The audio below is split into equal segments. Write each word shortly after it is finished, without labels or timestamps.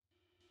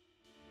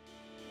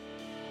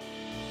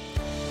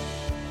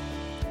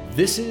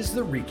This is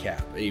The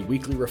Recap, a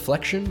weekly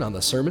reflection on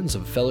the sermons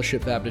of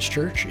Fellowship Baptist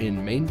Church in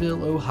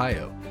Maineville,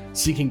 Ohio,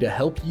 seeking to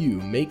help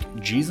you make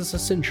Jesus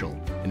essential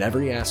in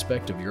every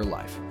aspect of your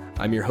life.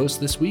 I'm your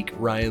host this week,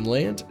 Ryan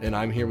Land, and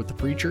I'm here with the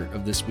preacher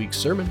of this week's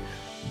sermon,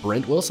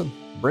 Brent Wilson.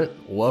 Brent,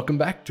 welcome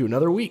back to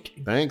another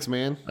week. Thanks,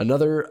 man.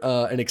 Another,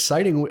 an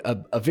exciting,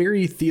 a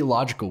very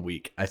theological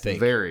week, I think.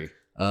 Very.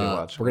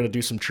 We're going to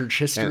do some church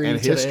history and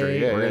today.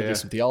 history. We're going to do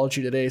some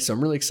theology today. So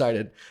I'm really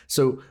excited.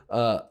 So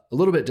a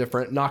little bit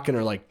different, not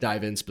going to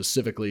dive in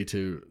specifically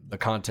to the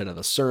content of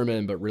the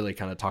sermon, but really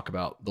kind of talk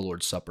about the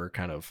Lord's Supper,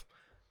 kind of,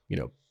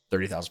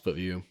 30,000 foot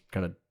view,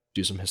 kind of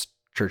do some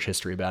church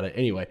history about it.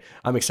 Anyway,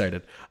 I'm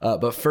excited.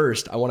 But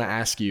first I want to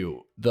ask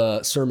you,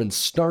 the sermon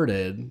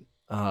started,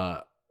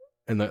 and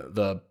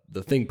the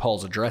thing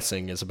Paul's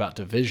addressing is about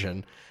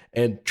division,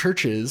 and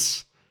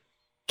churches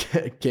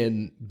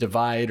can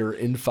divide or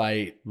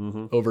infight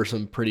over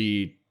some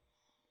pretty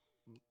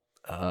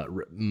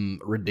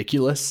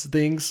ridiculous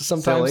things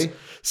sometimes,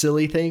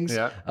 silly things.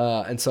 Yeah.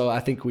 And so I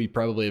think we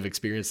probably have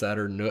experienced that,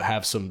 or know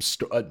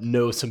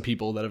some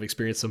people that have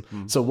experienced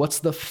them. So what's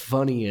the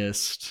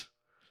funniest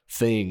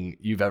thing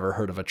you've ever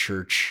heard of a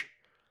church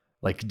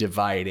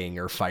dividing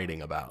or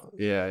fighting about?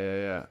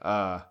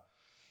 Yeah.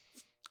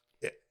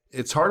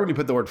 It's hard when you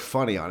put the word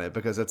funny on it,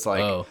 because it's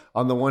on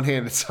the one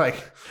hand, it's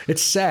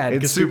sad.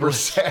 It's super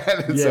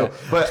sad. And so,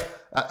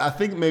 but I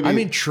think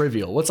maybe,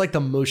 trivial. What's the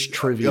most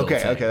trivial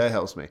thing? Okay. That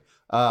helps me.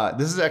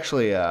 This is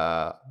actually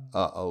a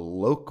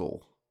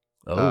local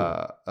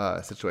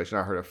situation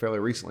I heard of fairly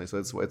recently. So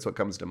it's what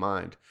comes to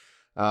mind.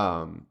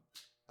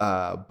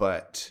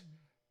 But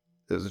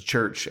there's a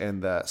church,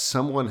 and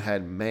someone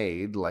had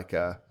made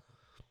a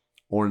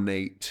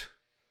ornate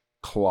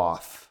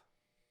cloth,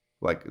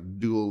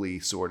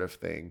 dually sort of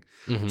thing,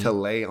 to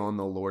lay on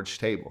the Lord's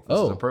table. This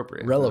is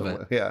appropriate.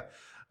 Relevant. Yeah.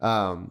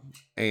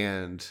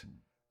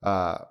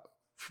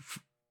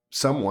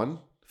 Someone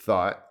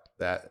thought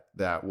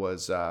that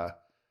was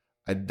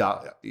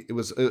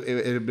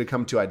it had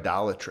become too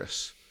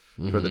idolatrous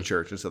for the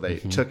church, and so they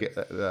took it.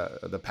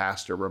 The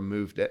pastor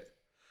removed it,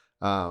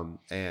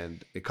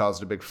 and it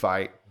caused a big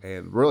fight,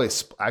 and really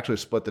actually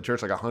split the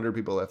church. 100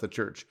 people left the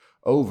church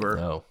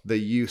over the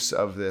use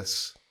of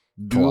this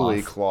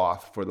dually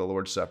cloth for the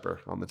Lord's Supper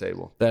on the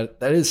table. That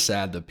is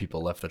sad that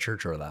people left the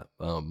church over that.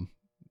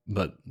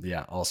 But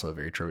yeah, also a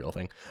very trivial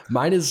thing.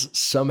 Mine is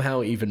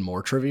somehow even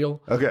more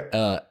trivial.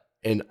 Okay.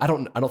 And I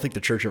don't think the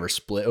church ever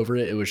split over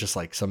it. It was just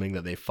something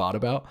that they fought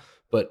about.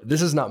 But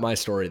this is not my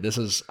story.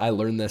 I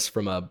learned this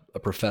from a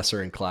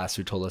professor in class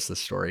who told us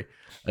this story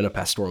in a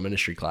pastoral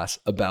ministry class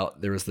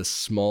about, there was this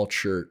small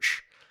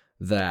church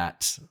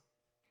that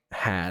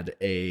had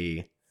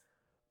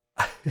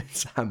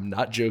I'm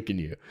not joking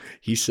you.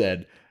 He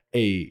said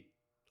a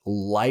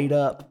light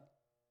up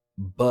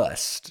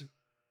bust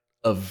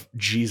of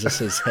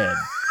Jesus's head.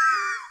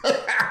 It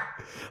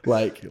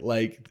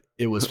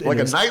was a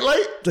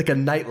nightlight? Like a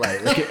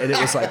nightlight. And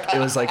it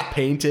was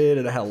painted,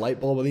 and it had a light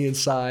bulb on the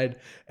inside,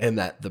 and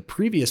that the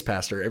previous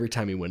pastor, every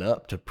time he went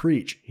up to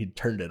preach, he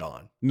turned it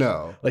on.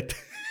 No.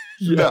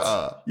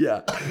 Yes.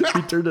 Yeah.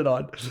 He turned it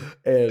on.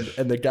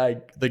 And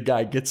the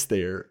guy gets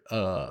there,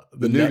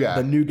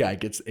 the new guy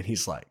ggets, and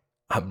he's like,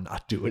 I'm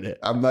not doing it.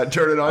 I'm not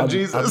turning on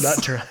Jesus.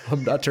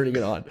 I'm not turning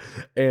it on.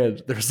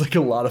 And there's a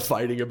lot of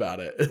fighting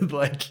about it.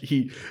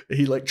 He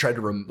tried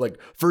to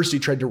first he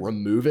tried to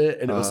remove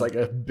it, and it was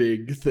a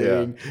big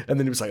thing. Yeah. And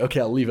then he was like, okay,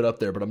 I'll leave it up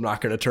there, but I'm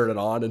not going to turn it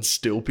on. And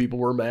still people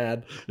were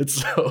mad. And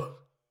so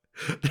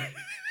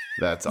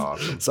that's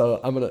awesome. So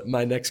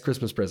my next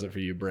Christmas present for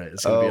you, Brent,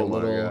 is going to be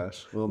little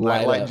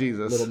nightlight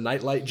Jesus. Little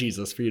nightlight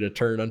Jesus for you to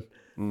turn on.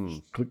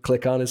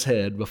 Click on his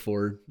head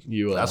before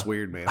you. That's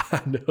weird, man.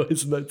 I know,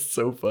 isn't that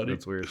so funny?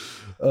 That's weird.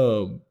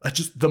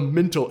 Just the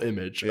mental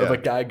image of a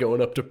guy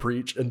going up to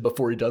preach, and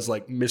before he does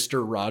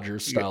Mr.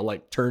 Rogers style,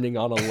 turning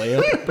on a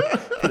lamp,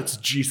 it's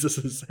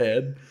Jesus's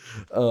head.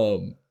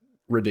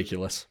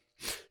 Ridiculous.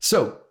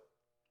 So,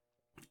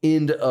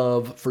 end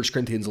of 1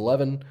 Corinthians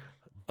 11.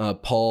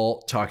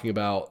 Paul talking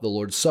about the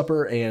Lord's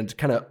Supper, and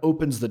kind of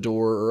opens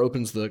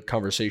the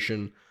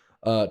conversation,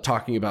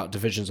 talking about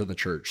divisions in the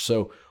church.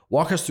 So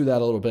walk us through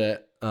that a little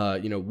bit.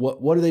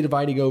 What are they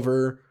dividing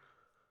over?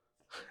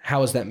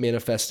 How is that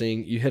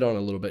manifesting? You hit on it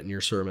a little bit in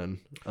your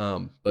sermon,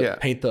 but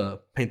paint the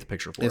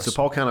picture for us. So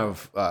Paul kind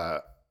of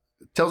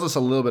tells us a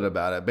little bit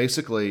about it.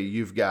 Basically,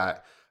 you've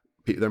got,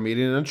 they're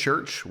meeting in a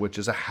church, which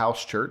is a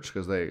house church,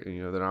 because they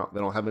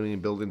don't have any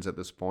buildings at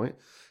this point.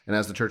 And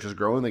as the church is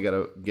growing, they got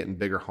to get in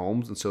bigger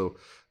homes, and so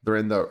they're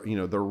in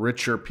the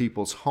richer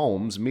people's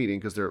homes meeting,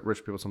 because their rich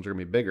people's homes are going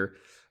to be bigger.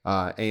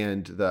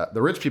 And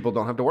the rich people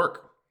don't have to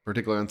work,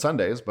 particularly on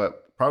Sundays,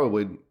 but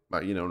probably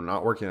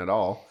not working at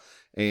all.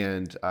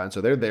 And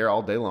so they're there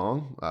all day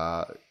long,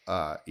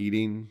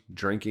 eating,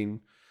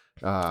 drinking,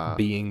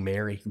 being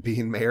merry.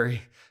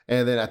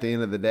 And then at the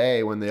end of the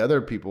day, when the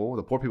other people,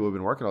 the poor people who've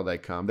been working all day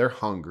come, they're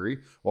hungry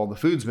while the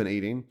food's been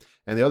eating,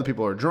 and the other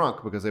people are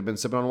drunk because they've been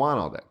sipping on wine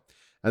all day.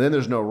 And then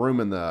there's no room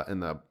in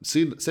the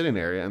sitting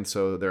area, and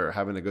so they're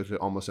having to go to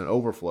almost an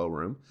overflow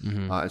room.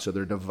 Mm-hmm. And so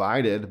they're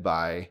divided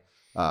by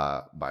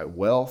by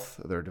wealth.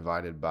 They're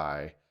divided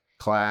by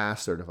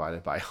class. They're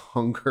divided by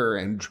hunger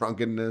and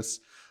drunkenness.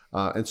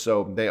 And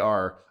so they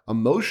are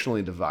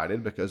emotionally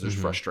divided because there's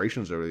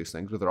frustrations over these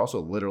things, but they're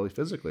also literally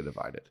physically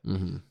divided.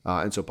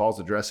 And so Paul's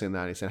addressing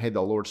that. He's saying, hey,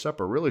 the Lord's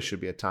Supper really should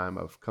be a time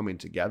of coming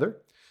together.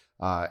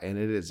 And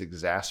it is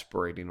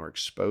exasperating or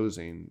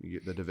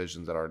exposing the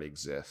divisions that already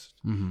exist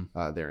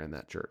there in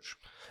that church.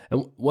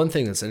 And one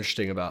thing that's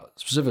interesting about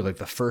specifically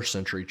the first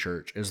century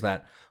church is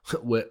that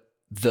what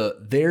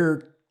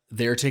their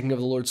taking of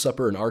the Lord's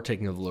Supper and our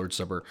taking of the Lord's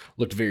Supper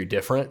looked very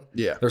different.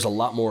 Yeah. There's a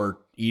lot more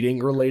eating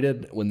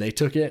related when they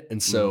took it.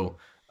 And so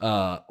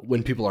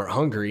when people are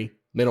hungry,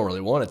 they don't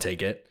really want to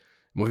take it.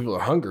 When people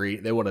are hungry,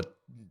 they want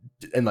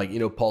to, and like,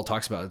 Paul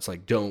talks about, it's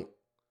like, don't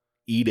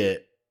eat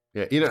it.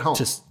 Yeah. Eat at home.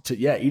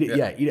 Eat it.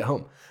 Yeah. Eat at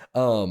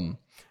home.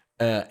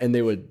 And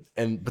they would,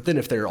 but then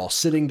if they're all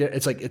sitting there,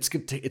 it's like,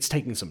 it's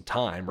taking some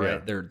time,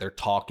 right? Yeah. They're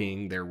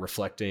talking, they're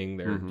reflecting,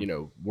 they're,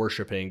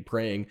 worshiping,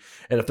 praying.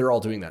 And if they're all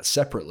doing that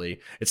separately,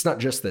 it's not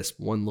just this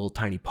one little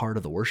tiny part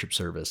of the worship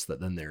service that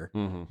then they're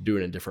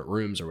doing in different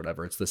rooms or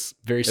whatever. It's this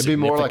very It'd be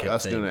more like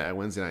us thing. doing it at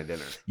Wednesday night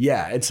dinner.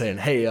 Yeah. And saying,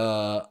 hey,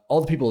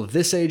 all the people of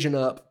this age and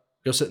up,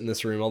 go sit in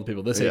this room. All the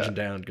people this age and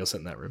down, go sit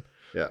in that room.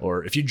 Yeah.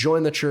 Or if you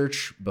join the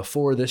church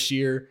before this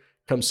year,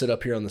 come sit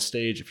up here on the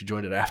stage. If you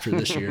joined it after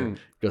this year,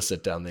 go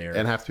sit down there.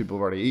 And half the people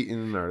have already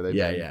eaten, or they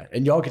yeah.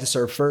 And y'all get to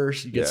serve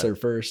first. You get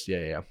served first.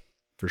 Yeah,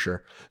 for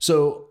sure.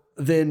 So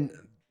then,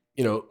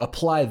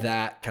 apply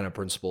that kind of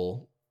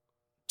principle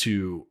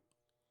to,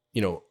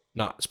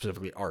 not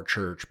specifically our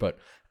church, but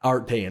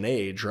our day and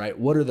age, right?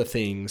 What are the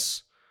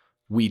things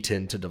we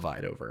tend to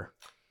divide over,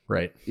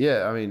 right?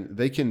 Yeah, I mean,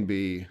 they can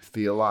be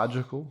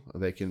theological.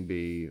 They can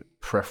be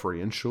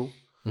preferential.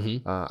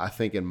 I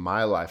think in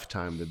my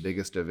lifetime, the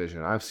biggest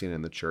division I've seen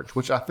in the church,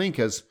 which I think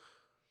has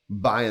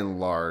by and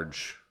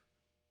large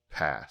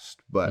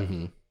passed, but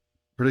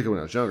particularly when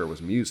I was younger, was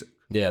music.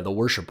 Yeah, the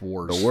worship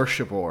wars. The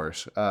worship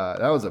wars.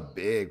 That was a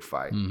big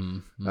fight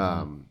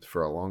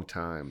for a long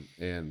time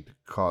and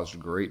caused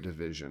great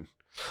division.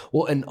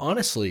 Well, and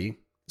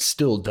honestly,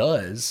 still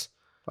does.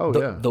 Oh,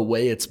 The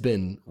way it's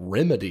been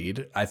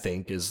remedied, I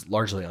think, is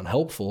largely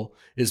unhelpful,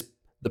 is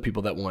the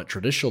people that want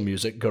traditional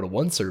music go to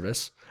one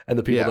service, and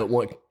the people that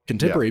want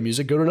contemporary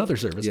music go to another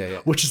service,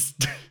 which is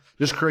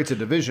just creates a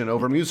division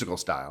over musical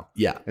style.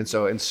 Yeah. And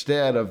so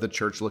instead of the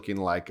church looking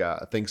like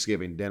a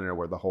Thanksgiving dinner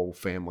where the whole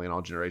family and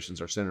all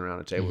generations are sitting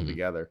around a table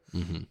together,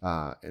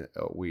 grandma and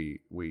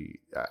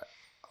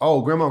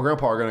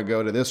grandpa are going to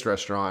go to this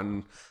restaurant,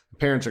 and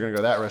parents are going to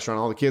go to that restaurant,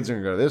 all the kids are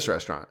going to go to this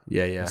restaurant.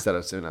 Yeah. Instead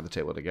of sitting at the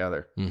table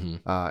together.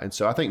 And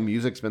so I think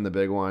music's been the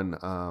big one.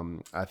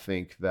 I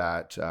think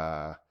that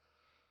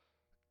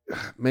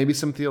maybe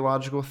some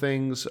theological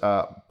things,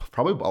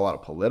 probably a lot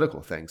of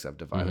political things have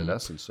divided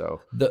us. And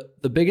so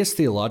the biggest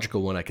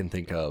theological one I can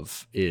think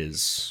of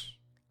is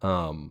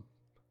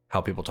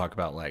how people talk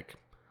about like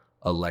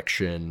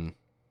election,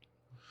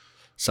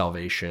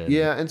 salvation.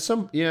 Yeah, in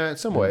some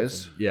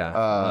ways.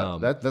 Yeah.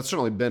 That's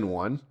certainly been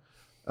one.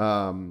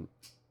 I'm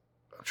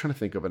trying to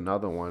think of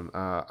another one.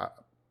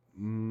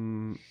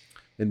 In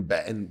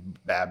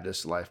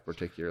Baptist life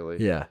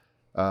particularly. Yeah.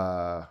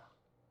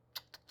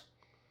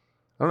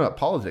 I don't know.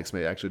 Politics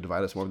may actually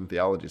divide us more than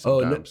theology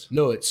sometimes.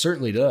 No, it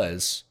certainly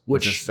does.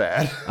 Which is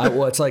sad.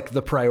 Well, it's like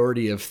the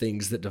priority of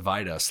things that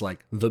divide us.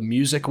 Like the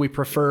music we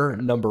prefer,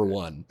 number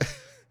one.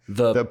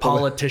 The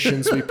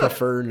politicians we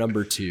prefer,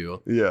 number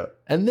two. Yeah.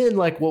 And then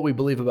like what we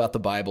believe about the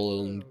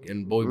Bible and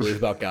what we believe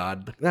about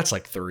God, that's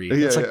like three.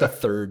 It's like the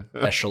third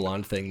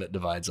echelon thing that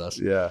divides us.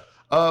 Yeah.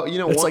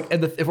 It's like,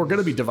 and if we're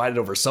going to be divided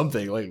over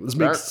something, like let's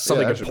make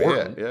something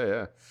important.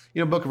 Yeah.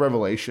 Book of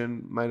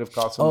Revelation might have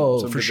caused some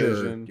for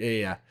division. Sure.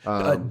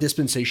 Yeah.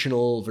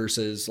 Dispensational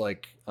versus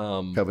like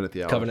covenant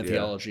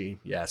theology.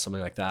 Yeah,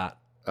 something like that.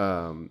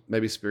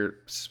 Maybe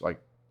spirits like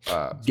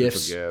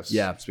gifts.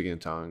 Yeah, speaking in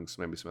tongues.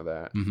 Maybe some of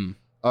that.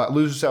 Mm-hmm.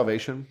 Lose your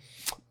salvation.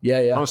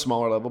 Yeah. On a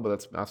smaller level,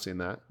 but I've seen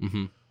that.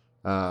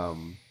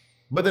 Mm-hmm.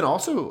 But then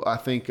also, I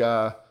think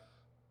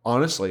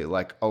honestly,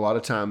 like a lot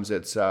of times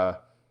it's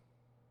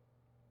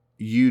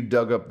you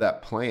dug up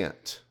that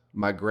plant.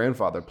 My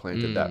grandfather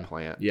planted that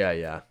plant.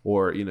 Yeah.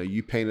 Or,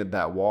 you painted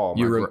that wall.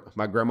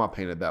 My grandma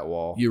painted that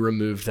wall. You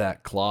removed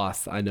that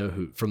cloth. I know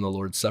who from the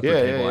Lord's Supper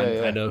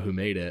table. I know who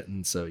made it.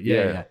 And so,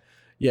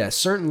 yeah,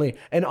 certainly.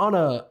 And on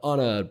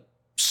a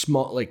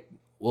small, like,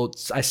 well,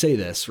 I say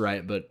this,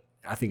 right? But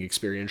I think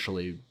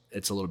experientially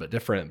it's a little bit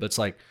different. But it's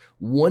like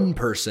one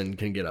person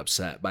can get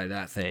upset by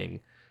that thing.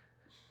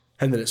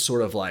 And then it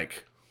sort of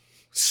like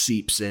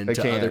seeps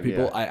into other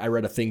people. Yeah. I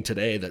read a thing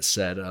today that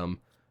said,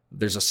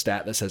 there's a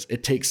stat that says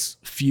it takes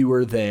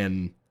fewer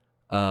than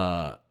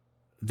 10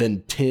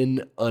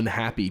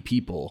 unhappy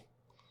people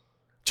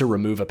to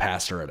remove a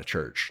pastor at a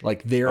church.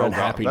 Like their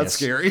unhappiness. God, that's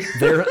scary.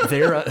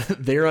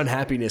 their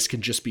unhappiness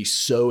can just be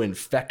so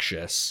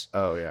infectious.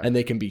 Oh yeah. And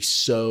they can be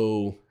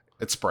so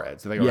it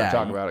spreads. And they go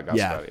talk about it, gossip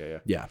about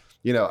it. Yeah.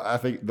 I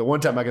think the one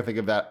time I can think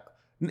of that,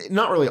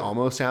 not really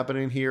almost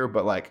happening here,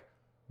 but like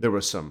there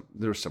was some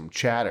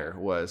chatter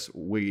was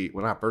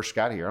when I first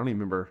got here, I don't even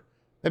remember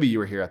maybe you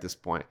were here at this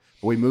point,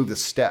 but we moved the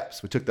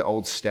steps. We took the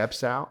old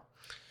steps out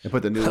and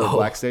put the new little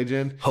black stage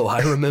in. Oh, I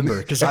remember,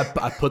 because I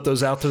put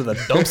those out to the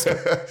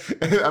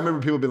dumpster. I remember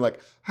people being like,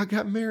 I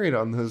got married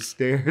on those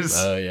stairs.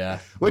 Oh, yeah.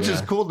 Which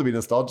is cool to be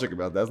nostalgic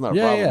about. That's not a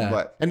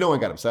problem. And no one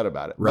got upset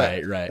about it.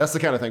 Right. That's the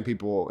kind of thing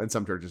people in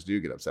some churches do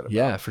get upset about.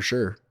 Yeah, for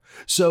sure.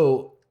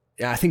 So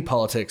I think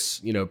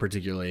politics,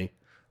 particularly,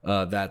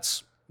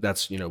 that's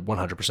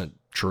 100%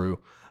 true.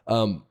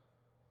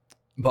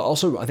 But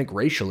also I think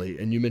racially,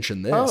 and you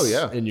mentioned this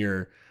in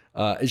your,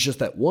 it's just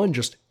that one,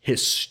 just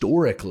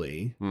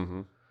historically,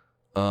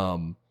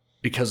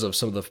 because of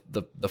some of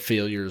the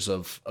failures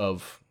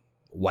of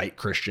white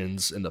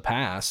Christians in the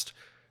past,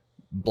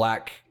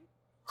 black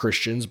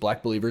Christians,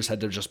 black believers had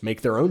to just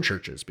make their own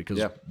churches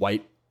because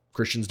white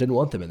Christians didn't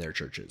want them in their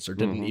churches or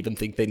didn't even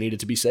think they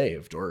needed to be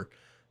saved. Or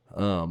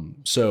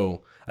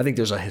so I think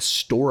there's a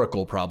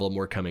historical problem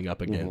we're coming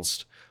up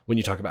against when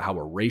you talk about how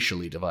we're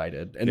racially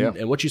divided.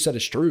 And what you said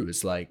is true.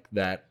 It's like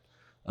that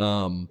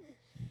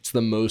it's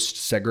the most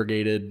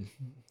segregated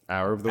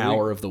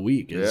hour of the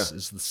week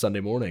is the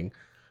Sunday morning.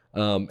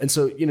 And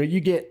so, you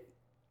get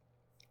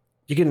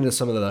into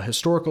some of the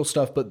historical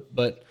stuff, but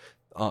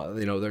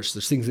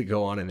there's things that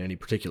go on in any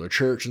particular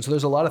church. And so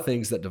there's a lot of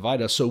things that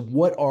divide us. So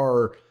what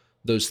are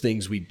those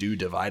things we do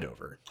divide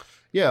over?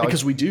 Yeah.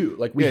 Because we do,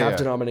 we have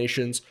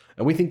denominations,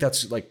 and we think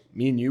that's,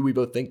 me and you, we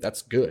both think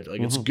that's good.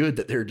 It's good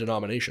that there are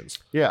denominations.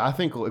 Yeah. I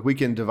think we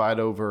can divide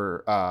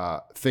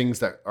over things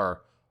that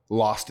are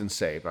lost and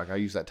saved. I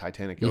use that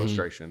Titanic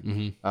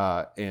illustration.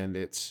 And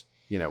it's,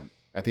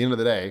 at the end of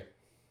the day,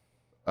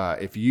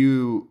 if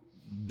you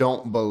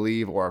don't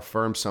believe or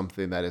affirm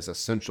something that is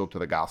essential to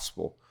the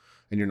gospel,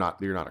 and you're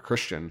not a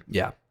Christian,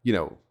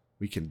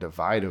 we can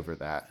divide over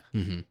that.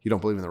 You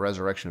don't believe in the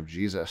resurrection of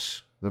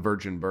Jesus, the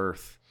virgin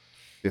birth,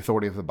 the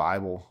authority of the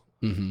Bible,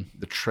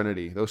 the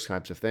Trinity, those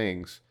types of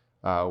things.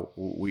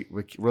 We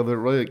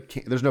really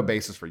can't, there's no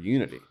basis for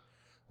unity.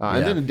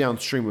 And then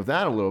downstream of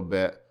that a little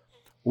bit,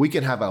 we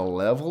can have a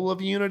level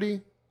of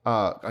unity,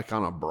 on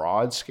a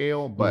broad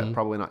scale, but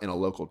probably not in a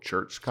local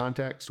church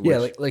context.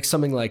 Which, like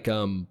something like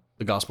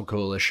the Gospel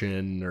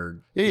Coalition,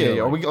 or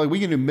we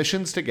can do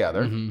missions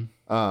together.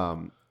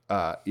 I'm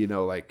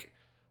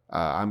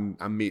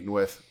meeting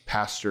with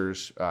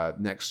pastors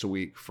next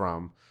week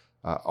from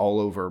all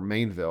over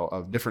Mainville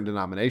of different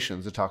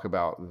denominations to talk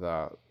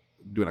about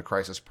doing a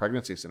crisis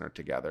pregnancy center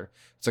together.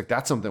 It's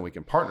that's something we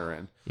can partner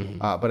in.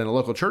 But in a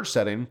local church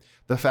setting,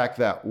 the fact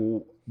that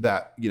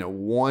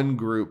one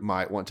group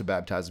might want to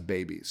baptize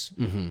babies,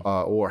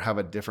 or have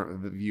a different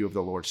view of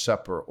the Lord's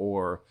Supper,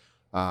 or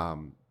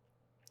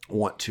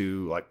want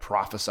to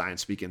prophesy and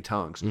speak in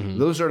tongues.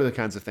 Those are the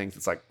kinds of things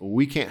that's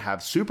we can't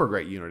have super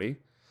great unity,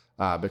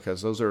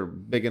 because those are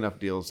big enough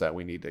deals that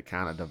we need to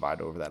kind of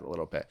divide over that a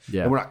little bit.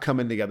 And we're not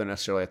coming together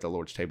necessarily at the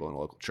Lord's table in a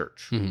local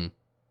church.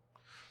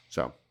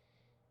 So,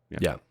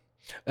 yeah.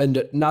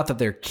 And not that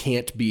there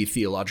can't be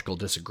theological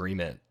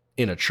disagreement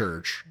in a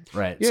church,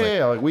 right?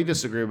 It's we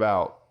disagree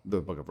about the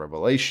book of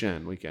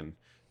Revelation. We can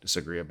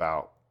disagree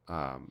about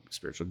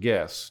spiritual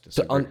gifts.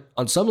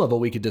 On some level,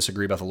 we could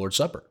disagree about the Lord's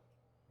Supper.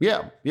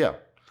 Yeah.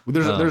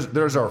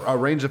 There's a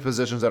range of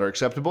positions that are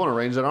acceptable and a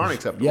range that aren't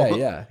acceptable.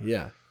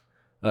 Yeah.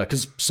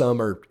 Because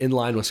some are in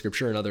line with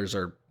Scripture and others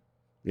are,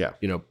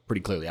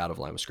 pretty clearly out of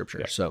line with Scripture.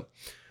 Yeah. So,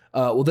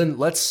 well, then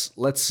let's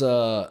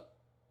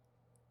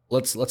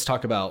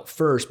talk about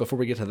first. Before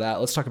we get to that,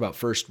 let's talk about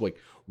first.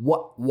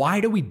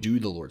 Why do we do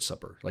the Lord's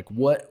Supper?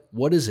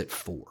 What is it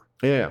for?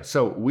 Yeah.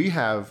 So we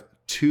have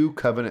 2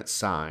 covenant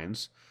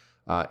signs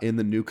in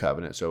the new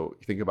covenant. So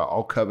you think about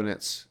all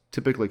covenants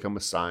typically come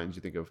with signs.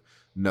 You think of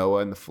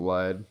Noah and the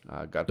flood.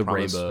 God the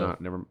promised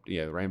rainbow.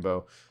 The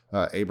rainbow.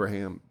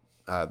 Abraham.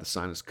 The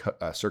sign is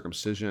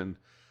circumcision.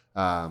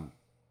 And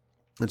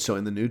so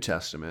in the New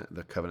Testament,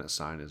 the covenant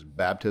sign is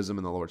baptism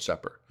and the Lord's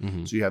Supper.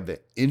 So you have the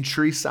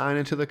entry sign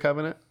into the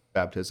covenant,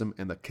 baptism,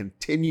 and the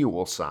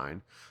continual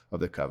sign of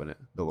the covenant,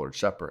 the Lord's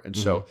Supper. And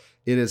so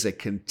it is a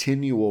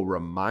continual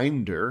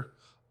reminder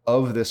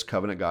of this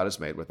covenant God has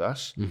made with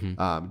us.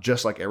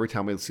 Just like every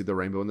time we see the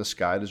rainbow in the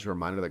sky, it is a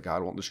reminder that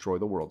God won't destroy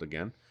the world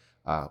again.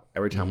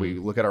 Every time we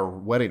look at our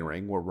wedding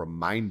ring, we're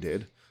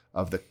reminded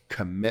of the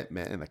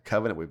commitment and the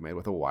covenant we've made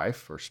with a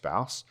wife or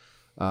spouse.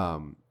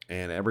 And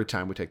every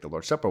time we take the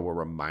Lord's Supper, we're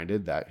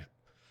reminded that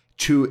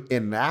to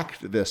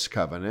enact this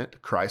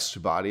covenant, Christ's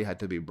body had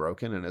to be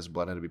broken and his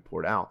blood had to be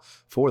poured out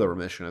for the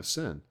remission of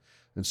sin.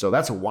 And so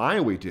that's why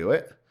we do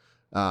it.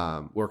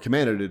 We're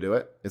commanded to do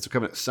it. It's a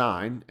covenant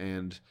sign.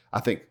 And I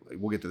think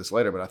we'll get to this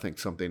later, but I think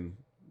something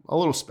a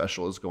little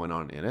special is going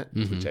on in it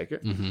as we take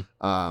it. And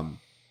so,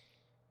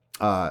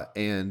 I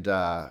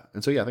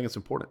think it's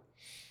important.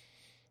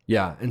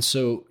 Yeah. And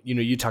so,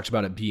 you talked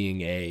about it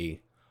being a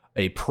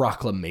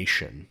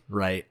proclamation,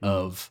 right?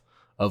 Of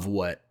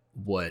what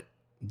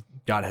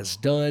God has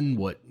done,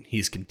 what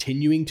he's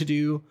continuing to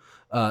do.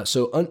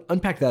 So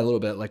unpack that a little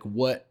bit.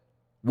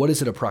 What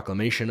is it a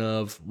proclamation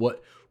of?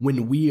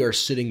 When we are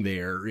sitting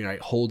there,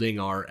 holding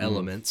our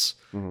elements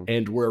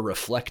and we're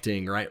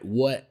reflecting, right?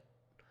 What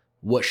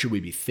what should we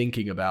be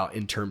thinking about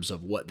in terms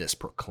of what this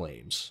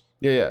proclaims?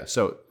 Yeah.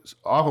 So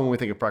often when we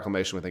think of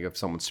proclamation, we think of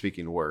someone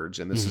speaking words,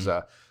 and this is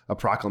a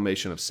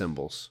proclamation of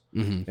symbols.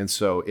 And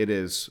so it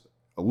is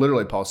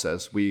literally, Paul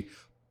says, we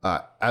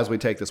as we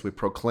take this, we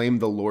proclaim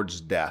the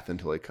Lord's death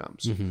until he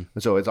comes. And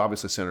so it's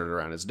obviously centered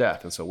around his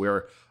death. And so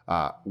we're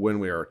when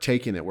we are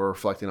taking it, we're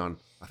reflecting on,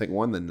 I think,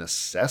 one, the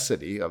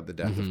necessity of the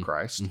death of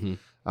Christ.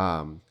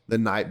 The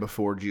night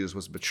before Jesus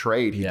was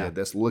betrayed, he did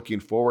this, looking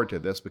forward to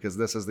this, because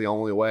this is the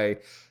only way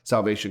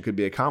salvation could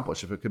be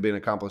accomplished. If it could be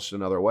accomplished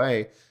another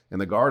way, in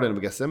the Garden of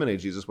Gethsemane,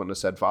 Jesus wouldn't have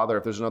said, Father,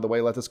 if there's another way,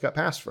 let this cup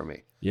pass from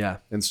me. Yeah.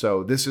 And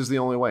so this is the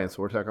only way. And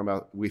so we're talking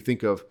about, we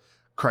think of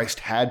Christ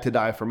had to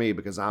die for me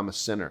because I'm a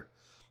sinner.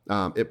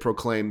 It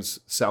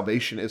proclaims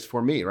salvation is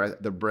for me, right?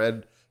 The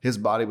bread, his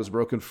body was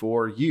broken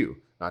for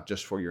you, not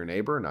just for your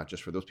neighbor, not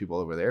just for those people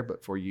over there,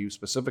 but for you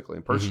specifically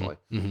and personally.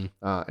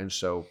 And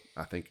so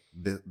I think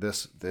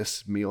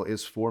this meal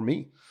is for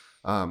me.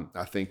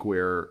 I think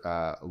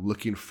we're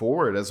looking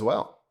forward as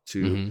well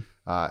to,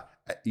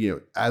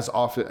 as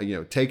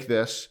often, take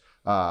this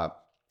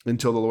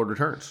until the Lord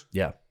returns.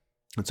 Yeah.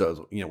 And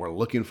so, we're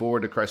looking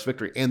forward to Christ's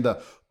victory and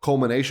the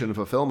culmination and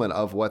fulfillment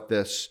of what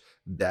this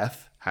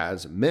death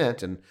has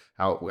meant, and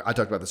how I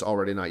talked about this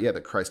already, not yet,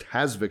 that Christ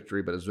has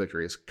victory, but his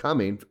victory is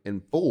coming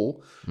in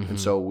full. And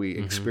so we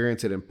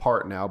experience it in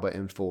part now, but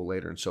in full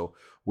later. And so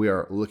we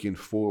are looking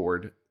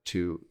forward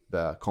to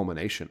the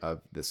culmination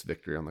of this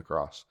victory on the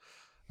cross.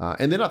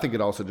 And then I think it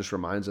also just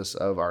reminds us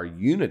of our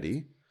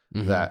unity,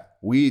 that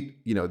we,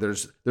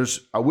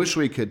 I wish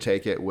we could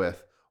take it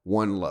with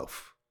one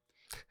loaf,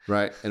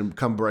 right? And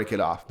come break it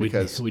off,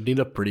 because we need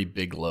a pretty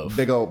big loaf.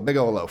 Big old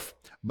loaf.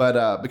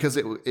 But because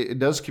it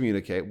does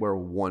communicate we're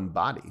one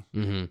body,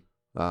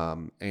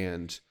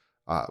 and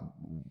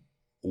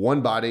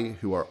one body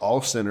who are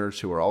all sinners,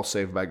 who are all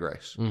saved by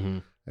grace.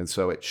 And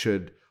so it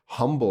should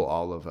humble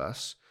all of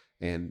us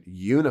and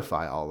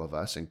unify all of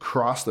us and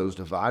cross those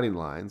dividing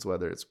lines,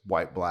 whether it's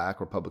white, black,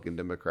 Republican,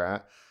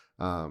 Democrat,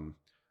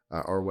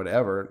 or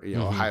whatever,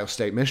 Ohio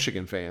State,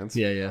 Michigan fans.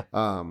 Yeah.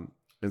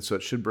 And so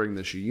it should bring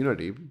this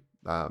unity,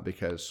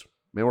 because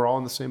we're all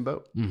in the same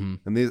boat.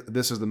 And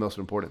this is the most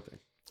important thing.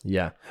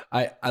 Yeah.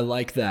 I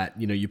like that,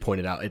 you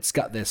pointed out, it's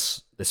got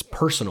this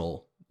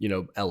personal,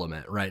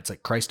 element, right? It's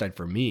like Christ died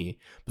for me,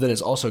 but then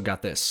it's also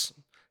got this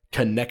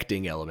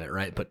connecting element,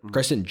 right? But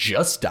Christ didn't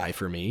just die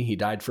for me. He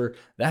died for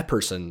that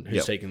person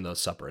who's taking the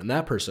supper and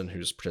that person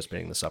who's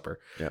participating in the supper.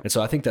 And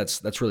so I think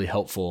that's really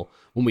helpful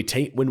when we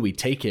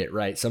take it,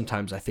 right?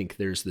 Sometimes I think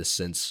there's this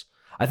sense,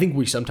 I think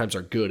we sometimes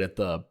are good at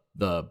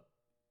the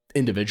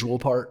individual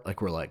part.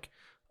 Like we're like,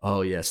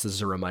 oh yes, this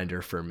is a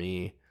reminder for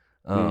me.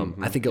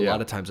 I think a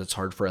lot of times it's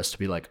hard for us to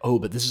be like, oh,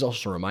 but this is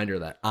also a reminder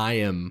that I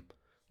am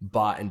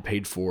bought and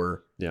paid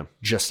for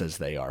just as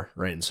they are,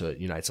 right? And so it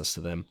unites us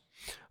to them.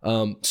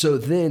 So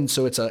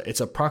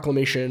it's a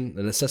proclamation,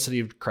 the necessity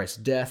of Christ's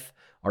death,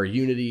 our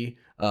unity,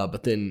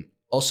 but then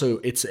also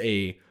it's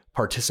a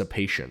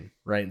participation,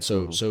 right? And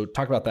so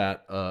talk about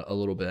that a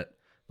little bit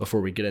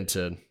before we get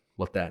into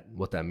what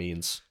that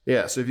means.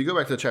 Yeah. So if you go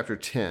back to chapter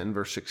 10,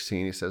 verse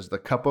 16, he says, the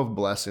cup of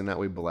blessing that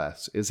we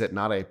bless, is it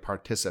not a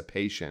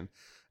participation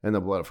in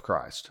the blood of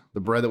Christ? The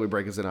bread that we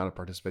break, is it not a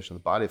participation in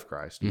the body of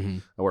Christ?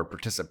 The word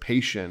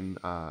participation,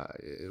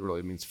 it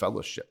really means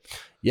fellowship.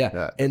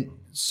 Yeah. And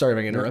sorry if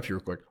I can interrupt you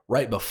real quick.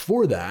 Right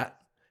before that,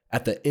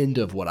 at the end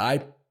of what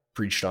I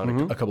preached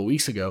on a couple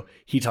weeks ago,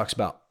 he talks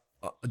about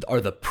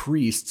are the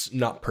priests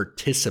not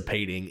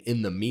participating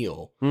in the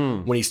meal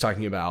when he's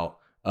talking about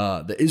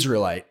the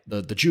Israelite,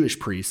 the Jewish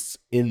priests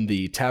in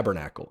the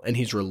tabernacle, and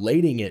he's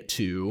relating it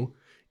to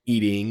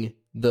eating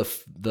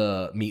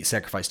the meat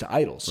sacrificed to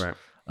idols. Right.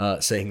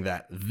 Saying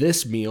that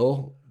this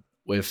meal,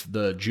 if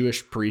the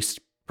Jewish priests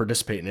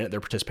participate in it,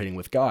 they're participating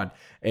with God.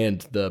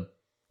 And the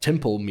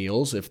temple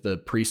meals, if the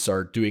priests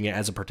are doing it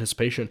as a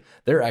participation,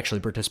 they're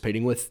actually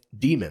participating with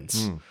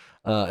demons.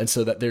 And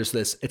so that there's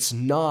this, it's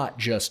not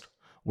just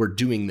we're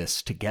doing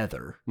this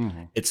together.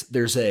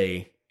 There's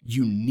a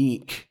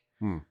unique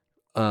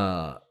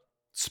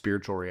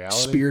spiritual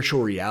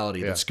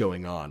reality that's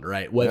going on,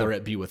 right? Whether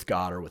it be with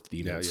God or with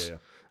demons.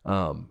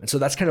 And so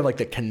that's kind of like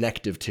the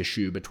connective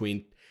tissue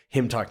between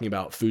him talking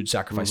about food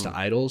sacrificed to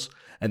idols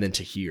and then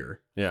to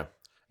here. Yeah.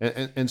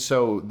 And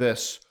so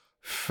this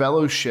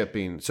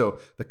fellowshipping, so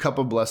the cup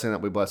of blessing that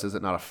we bless, is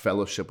it not a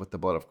fellowship with the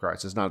blood of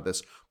Christ? It's not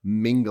this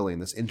mingling,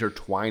 this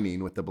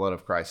intertwining with the blood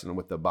of Christ and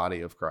with the body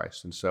of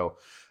Christ. And so,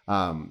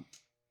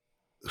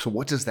 so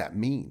what does that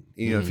mean?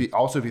 If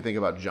you think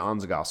about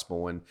John's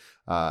gospel, when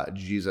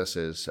Jesus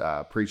is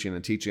preaching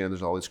and teaching, and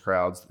there's all these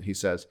crowds, he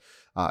says,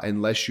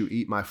 unless you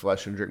eat my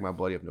flesh and drink my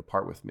blood, you have no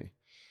part with me.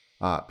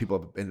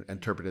 People have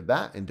interpreted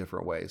that in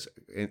different ways.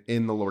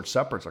 In the Lord's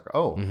Supper, it's like,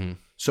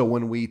 so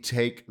when we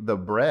take the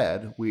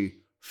bread, we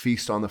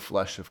feast on the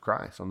flesh of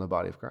Christ, on the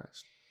body of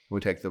Christ. When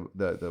we take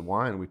the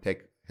wine, we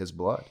take his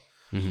blood.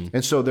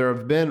 And so there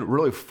have been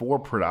really 4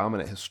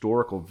 predominant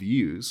historical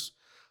views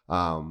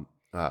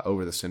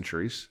over the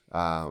centuries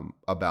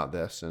about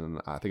this, and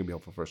I think it'd be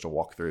helpful for us to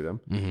walk through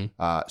them.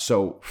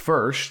 So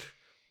first,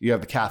 you have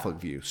the Catholic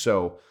view.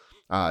 So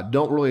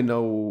Don't really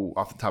know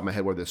off the top of my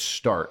head where this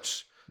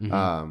starts,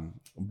 Mm-hmm.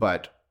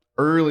 but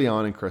early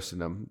on in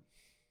Christendom,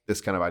 this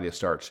kind of idea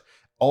starts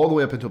all the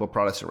way up until the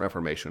Protestant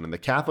Reformation. And the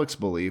Catholics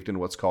believed in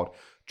what's called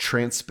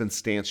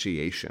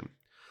transubstantiation,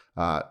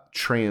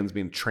 trans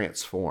being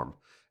transform.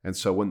 And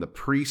so when the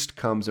priest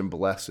comes and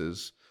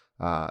blesses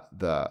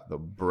the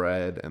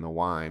bread and the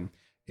wine,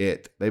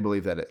 they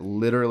believe that it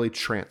literally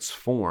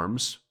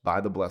transforms by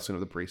the blessing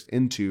of the priest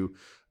into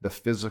the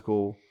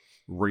physical,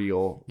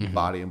 real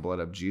body and blood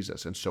of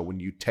Jesus. And so when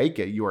you take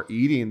it, you are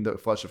eating the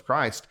flesh of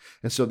Christ.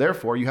 And so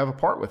therefore you have a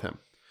part with him.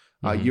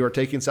 You are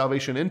taking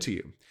salvation into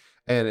you.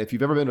 And if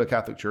you've ever been to a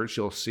Catholic church,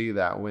 you'll see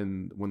that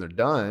when they're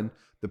done,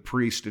 the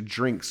priest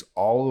drinks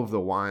all of the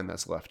wine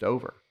that's left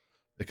over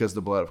because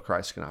the blood of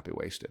Christ cannot be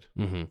wasted.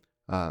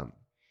 And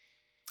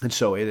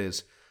so it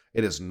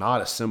is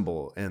not a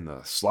symbol in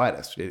the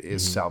slightest. It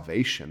is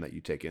salvation that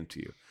you take into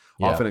you.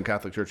 Yeah. Often in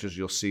Catholic churches,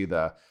 you'll see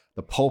the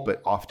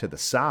pulpit off to the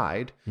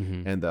side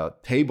and the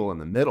table in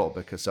the middle,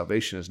 because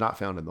salvation is not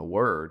found in the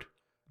word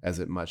as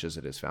much as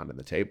it is found in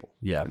the table,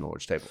 Yeah. in the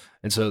Lord's table.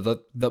 And so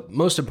the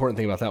most important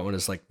thing about that one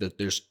is like that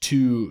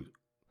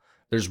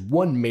there's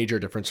one major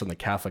difference from the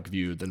Catholic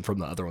view than from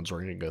the other ones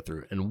we're going to go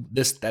through. And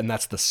that's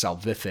the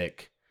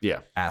salvific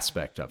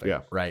aspect of it.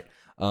 Yeah. Right.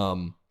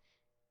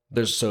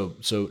 There's so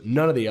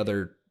none of the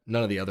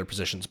other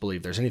positions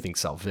believe there's anything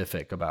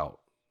salvific about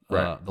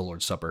the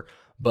Lord's Supper,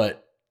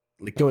 but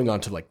like going on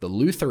to like the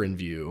Lutheran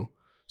view.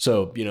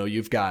 So,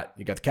 you've got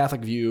the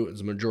Catholic view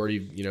as a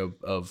majority,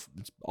 of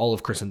all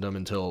of Christendom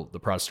until the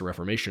Protestant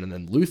Reformation. And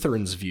then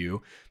Lutherans'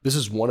 view, this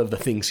is one of the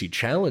things he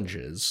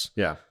challenges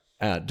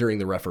during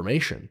the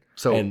Reformation.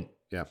 So,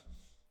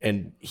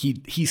 and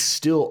he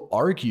still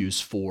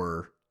argues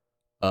for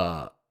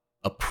a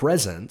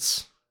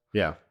presence.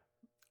 Yeah.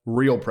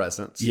 Real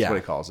presence is what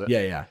he calls it.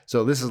 Yeah.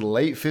 So this is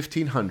late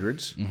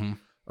 1500s,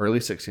 early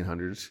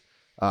 1600s.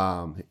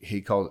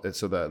 He calls it,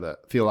 so the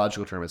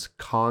theological term is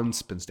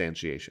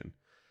consubstantiation.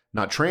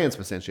 Not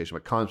transubstantiation,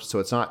 but so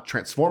it's not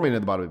transforming into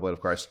the body and blood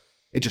of Christ.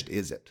 It just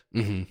is it.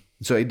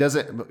 So he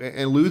doesn't,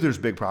 and Luther's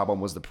big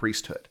problem was the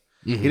priesthood.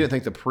 He didn't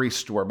think the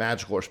priests were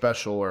magical or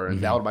special or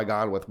endowed by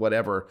God with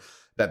whatever,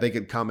 that they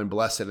could come and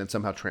bless it and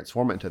somehow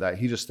transform it into that.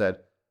 He just said,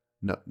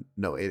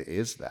 no, it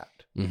is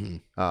that.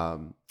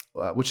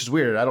 Which is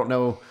weird. I don't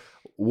know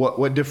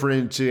what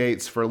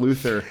differentiates for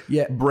Luther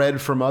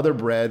bread from other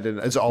bread, and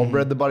is all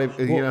bread the body of,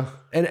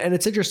 And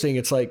it's interesting.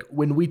 It's like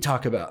when we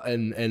talk about,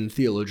 and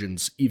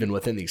theologians even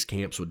within these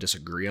camps would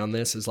disagree on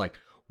this, is like,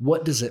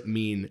 what does it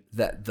mean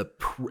that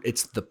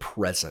it's the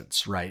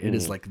presence, right? It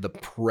is like the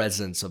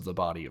presence of the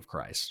body of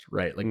Christ,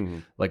 right?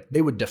 Like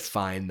they would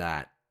define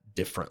that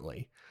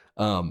differently.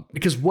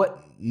 Because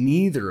what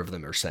neither of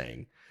them are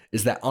saying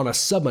is that on a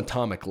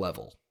subatomic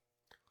level,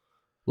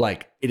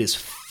 like it is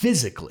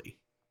physically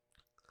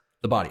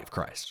the body of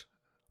Christ.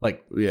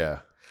 Like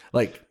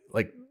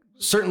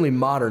certainly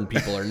modern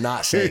people are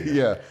not saying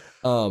that.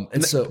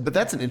 But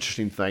that's an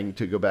interesting thing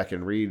to go back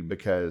and read,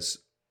 because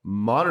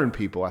modern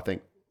people, I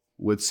think,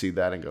 would see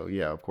that and go,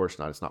 yeah, of course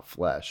not. It's not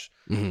flesh.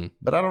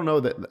 But I don't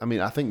know that. I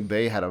mean, I think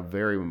they had a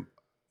very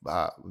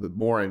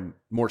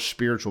more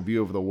spiritual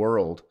view of the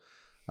world.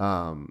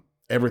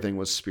 Everything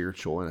was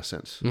spiritual in a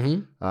sense.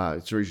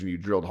 It's the reason you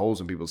drilled holes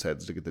in people's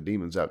heads to get the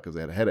demons out, because they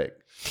had a headache.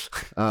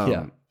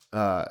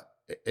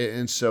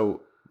 And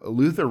so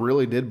Luther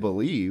really did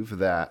believe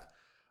that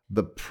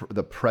the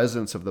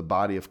presence of the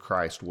body of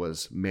Christ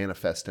was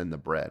manifest in the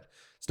bread.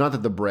 It's not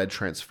that the bread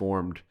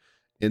transformed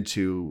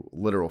into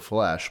literal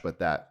flesh, but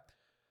that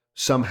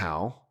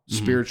somehow,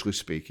 spiritually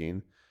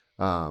speaking,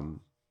 and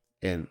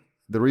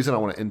the reason I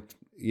want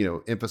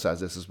to emphasize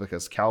this is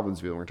because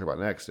Calvin's view, we're going to talk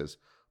about next, is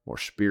more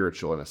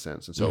spiritual in a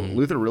sense. And so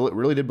Luther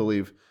really did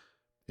believe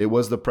it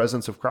was the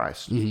presence of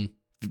Christ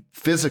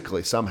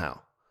physically somehow.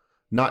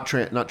 Not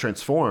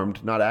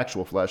transformed, not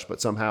actual flesh,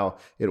 but somehow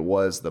it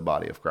was the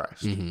body of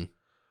Christ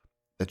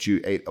that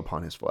you ate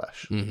upon his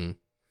flesh.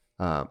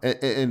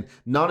 And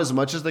not as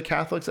much as the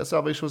Catholics that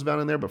salvation was bound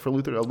in there, but for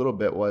Luther a little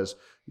bit was,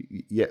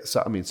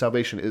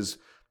 salvation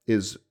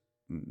is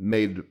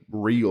made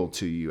real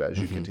to you as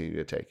you continue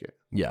to take it.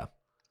 Yeah.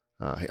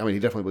 He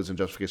definitely believes in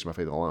justification by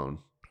faith alone.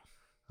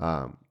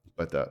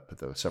 But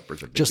the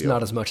supper's a big just deal.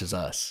 not as much as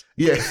us.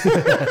 Yeah.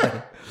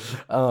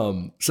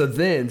 So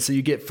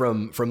you get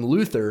from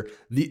Luther,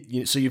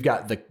 so you've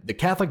got the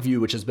Catholic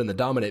view, which has been the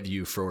dominant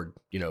view for,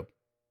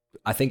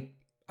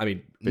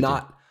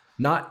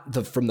 not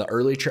from the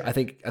early church. I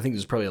think this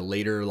is probably a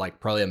later, like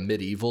probably a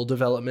medieval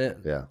development.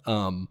 Yeah.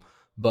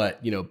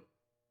 But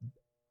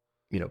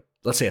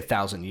let's say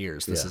 1,000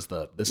 years. This is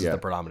the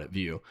predominant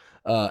view.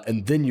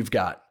 And then you've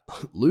got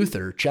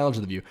Luther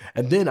challenging the view.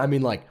 And then,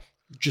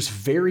 just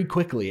very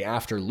quickly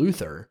after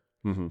Luther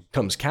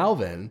comes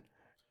Calvin,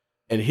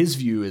 and his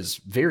view is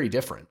very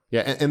different.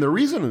 Yeah, and the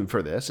reason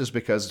for this is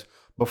because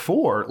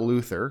before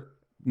Luther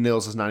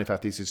nails his 95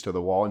 Theses to the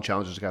wall and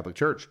challenges the Catholic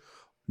Church,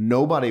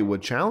 nobody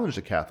would challenge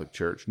the Catholic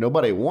Church.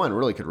 Nobody,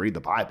 really could read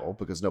the Bible,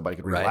 because nobody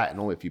could read Latin.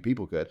 Only a few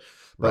people could.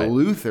 But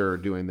Luther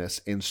doing this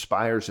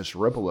inspires this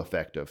ripple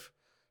effect of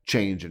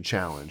change and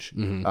challenge,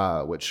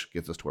 which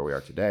gets us to where we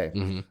are today.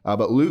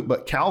 Mm-hmm.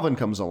 But Calvin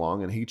comes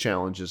along and he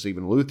challenges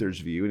even Luther's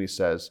view, and he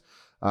says,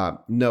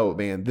 "No,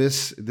 man,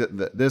 this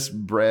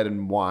bread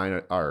and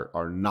wine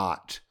are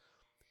not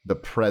the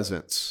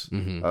presence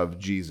of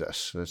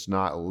Jesus. It's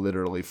not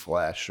literally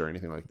flesh or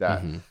anything like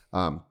that."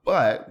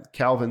 But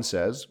Calvin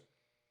says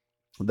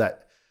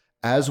that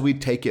as we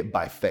take it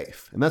by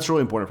faith, and that's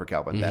really important for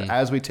Calvin, that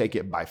as we take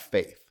it by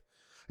faith,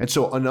 and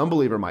so an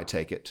unbeliever might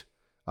take it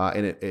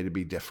and it'd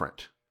be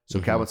different. So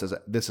Calvin says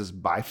that this is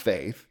by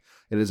faith.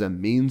 It is a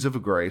means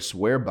of grace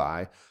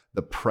whereby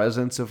the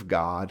presence of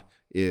God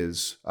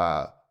is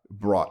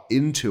brought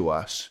into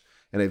us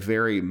in a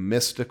very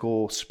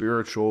mystical,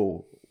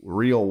 spiritual,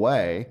 real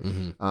way.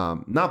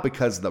 Not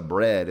because the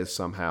bread is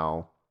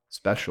somehow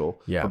special,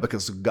 but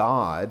because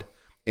God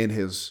in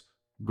his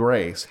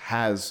grace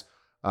has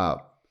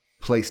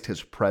placed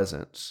his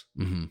presence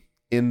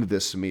in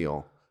this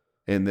meal,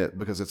 and that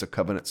because it's a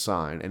covenant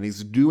sign, and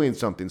he's doing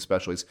something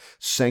special. He's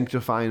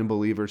sanctifying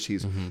believers.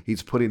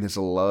 He's putting his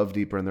love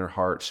deeper in their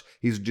hearts.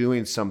 He's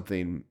doing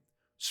something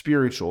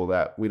spiritual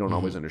that we don't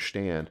always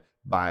understand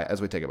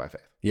as we take it by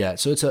faith. Yeah.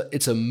 So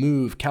it's a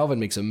move. Calvin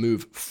makes a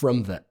move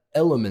from the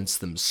elements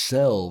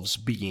themselves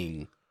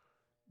being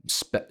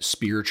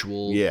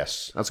spiritual.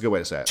 Yes, that's a good way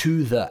to say it.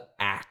 To the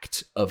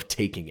act of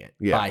taking it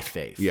by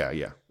faith.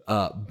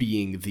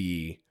 Being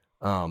the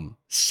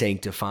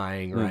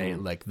sanctifying,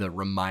 right? Like the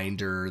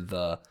reminder,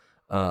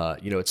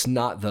 it's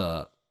not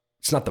the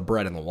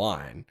bread and the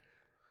wine.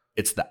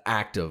 It's the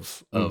act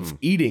of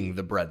eating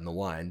the bread and the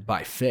wine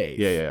by faith.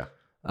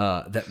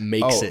 That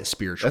makes it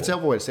spiritual. That's a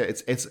helpful way to say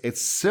it.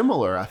 It's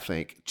similar, I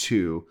think,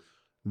 to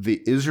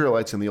the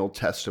Israelites in the Old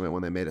Testament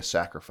when they made a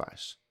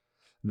sacrifice.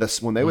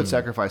 When they would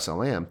sacrifice a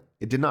lamb,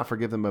 it did not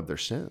forgive them of their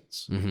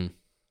sins.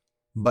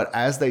 But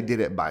as they did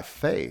it by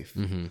faith,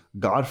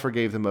 God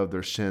forgave them of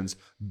their sins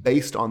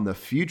based on the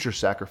future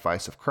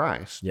sacrifice of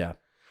Christ. Yeah.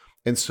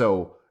 And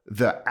so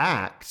the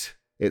act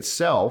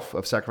itself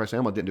of sacrificing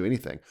animal didn't do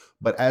anything.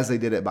 But as they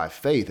did it by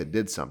faith, it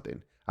did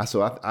something.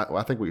 So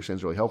I think what you're saying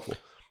is really helpful.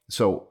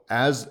 So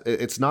there's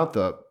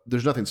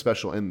nothing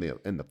special in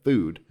the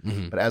food,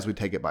 but as we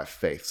take it by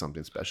faith,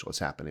 something special is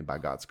happening by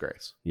God's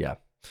grace. Yeah.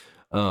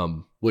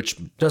 Which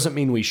doesn't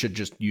mean we should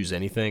just use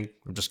anything.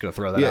 I'm just going to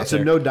throw that out there.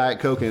 So no Diet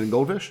Coke and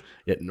Goldfish?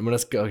 Yeah, I'm going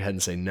to go ahead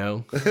and say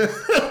no.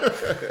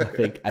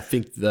 I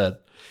think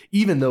that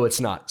even though it's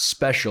not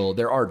special,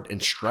 there are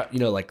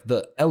like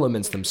the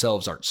elements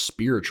themselves aren't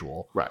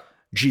spiritual. Right.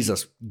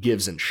 Jesus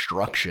gives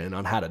instruction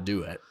on how to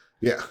do it.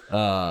 Yeah.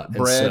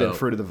 Bread and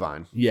fruit of the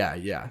vine.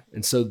 Yeah.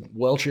 And so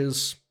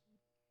Welch's,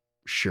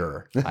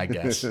 sure, I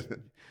guess.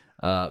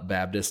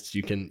 Baptists,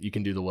 you can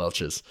do the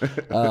Welch's.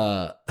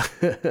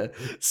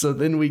 So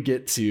then we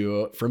get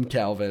to from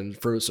Calvin.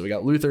 So we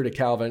got Luther to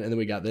Calvin, and then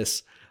we got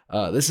this.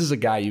 This is a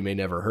guy you may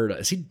never heard of.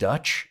 Is he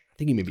Dutch? I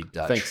think he may be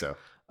Dutch. I think so.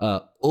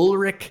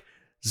 Ulrich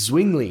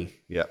Zwingli.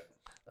 Yep.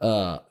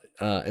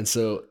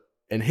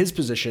 And his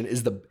position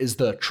is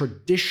the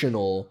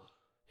traditional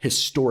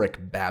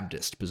historic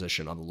Baptist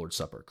position on the Lord's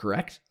Supper,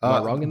 correct? Am I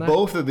wrong in that?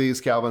 Both of these,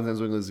 Calvin's and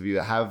Zwingli's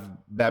view,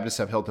 Baptists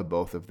have held to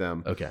both of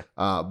them. Okay.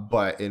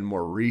 But in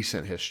more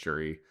recent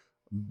history,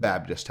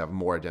 Baptists have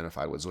more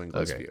identified with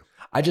Zwingli's view.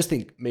 I just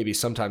think maybe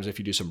sometimes if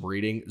you do some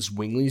reading,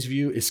 Zwingli's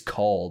view is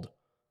called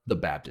the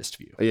Baptist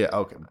view. Yeah.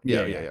 Okay.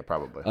 Yeah.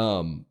 Probably.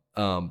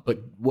 But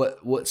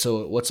what's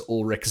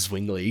Ulrich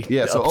Zwingli?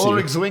 Yeah. So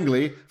Ulrich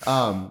Zwingli,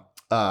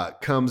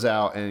 comes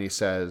out and he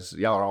says,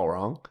 "Y'all are all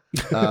wrong."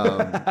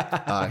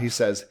 He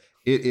says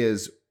it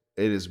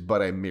is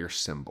but a mere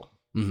symbol.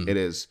 It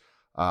is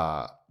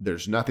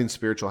there's nothing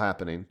spiritual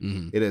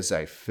happening. It is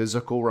a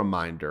physical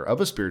reminder of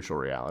a spiritual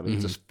reality.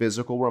 It's a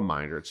physical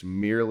reminder. It's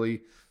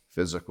merely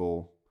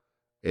physical.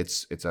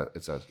 It's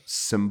a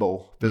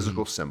symbol,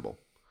 physical symbol.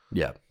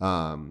 Yeah.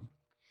 And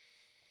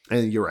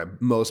you're right.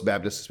 Most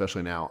Baptists,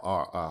 especially now,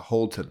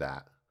 hold to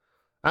that.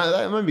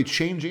 That might be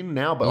changing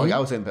now, but like I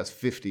was saying, the past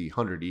 50,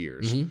 100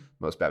 years,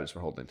 most Baptists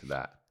were holding to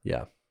that.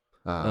 Yeah.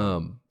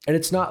 And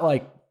it's not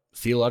like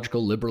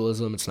theological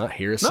liberalism. It's not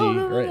heresy.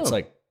 No. Right? It's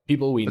like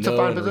people we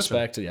know and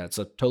respect. Yeah, it's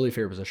a totally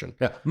fair position.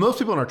 Yeah. Most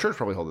people in our church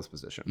probably hold this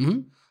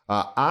position.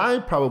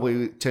 I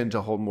probably tend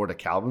to hold more to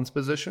Calvin's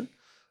position.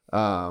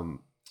 But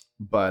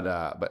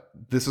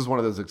this is one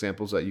of those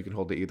examples that you can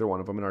hold to either one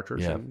of them in our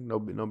church. Yeah. And no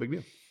big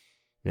deal.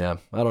 Yeah,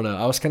 I don't know.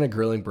 I was kind of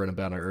grilling Brent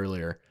about it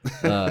earlier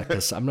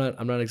because I'm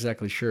not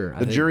exactly sure.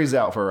 The jury's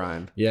out for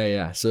Ryan.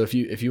 Yeah. So if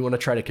you want to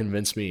try to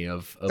convince me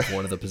of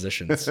one of the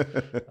positions,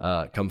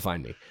 come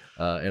find me,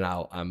 and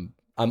I'm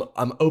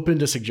open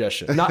to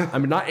suggestion.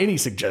 Not any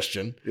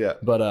suggestion. Yeah.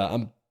 But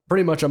I'm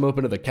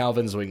open to the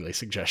Calvin Zwingli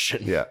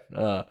suggestion.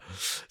 Yeah.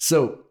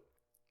 So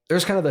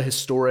there's kind of the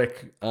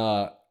historic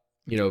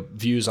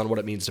views on what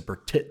it means to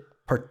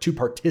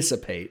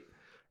participate.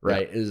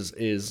 Right.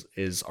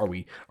 Yeah. Are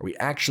we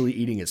actually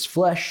eating his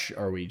flesh?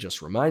 Are we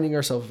just reminding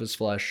ourselves of his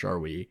flesh? Are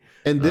we?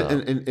 And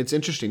it's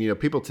interesting.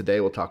 People today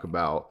will talk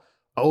about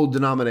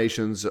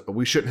denominations.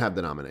 We shouldn't have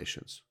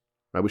denominations,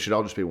 right? We should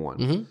all just be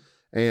one.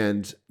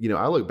 And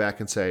I look back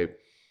and say,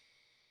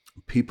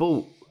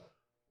 people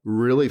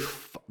really,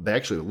 they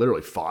actually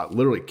literally fought,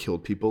 literally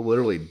killed people,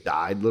 literally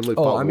died, literally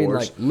fought I mean,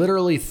 wars. like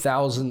literally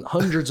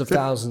hundreds of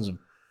thousands of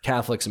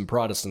Catholics and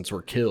Protestants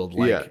were killed,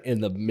 like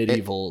in the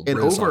medieval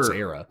Renaissance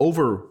era.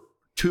 Over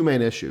two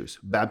main issues: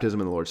 baptism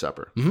and the Lord's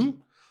Supper.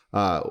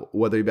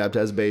 Whether you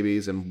baptize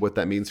babies and what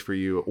that means for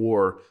you,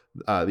 or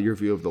your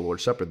view of the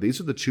Lord's Supper. These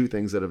are the two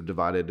things that have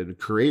divided and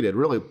created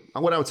really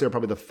what I would say are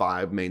probably the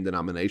five main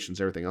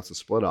denominations. Everything else is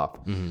split off.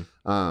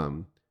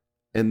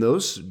 And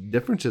those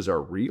differences are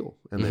real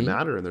and they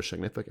matter and they're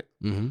significant.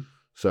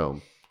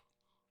 So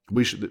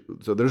we should.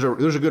 So there's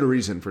a good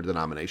reason for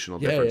denominational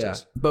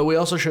differences. Yeah. But we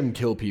also shouldn't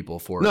kill people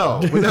for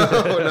no.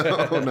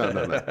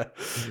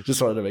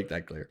 Just wanted to make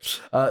that clear.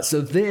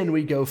 So then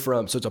we go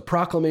from, so it's a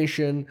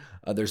proclamation.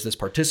 There's this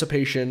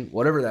participation,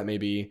 whatever that may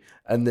be.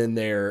 And then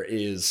there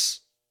is,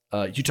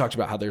 you talked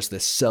about how there's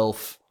this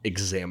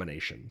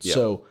self-examination. Yeah.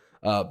 So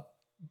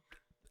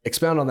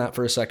expound on that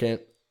for a second.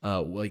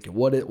 Like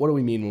what do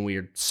we mean when we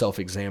are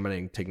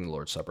self-examining, taking the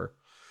Lord's Supper?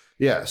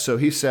 Yeah, so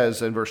he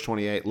says in verse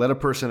 28, let a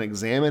person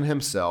examine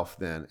himself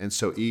then, and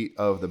so eat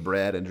of the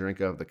bread and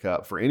drink of the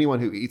cup. For anyone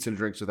who eats and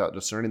drinks without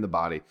discerning the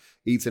body,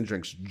 eats and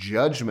drinks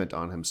judgment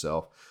on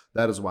himself.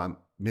 That is why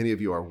many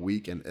of you are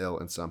weak and ill,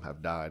 and some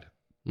have died.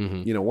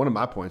 You know, one of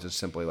my points is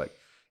simply like,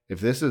 if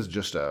this is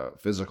just a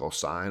physical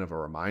sign of a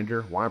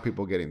reminder, why are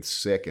people getting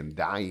sick and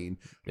dying,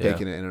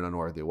 taking it in an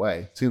unworthy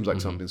way? Seems like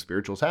something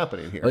spiritual is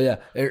happening here. Oh yeah.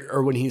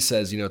 Or when he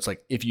says, you know, it's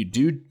like, if you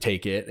do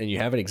take it and you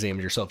haven't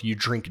examined yourself, you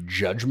drink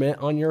judgment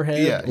on your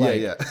head.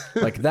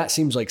 Like that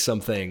seems like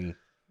something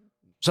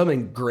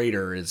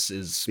greater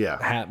is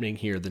happening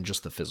here than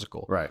just the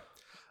physical. Right.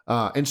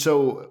 And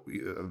so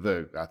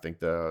I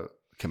think the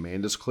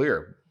command is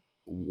clear.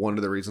 One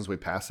of the reasons we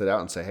pass it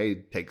out and say, hey,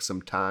 take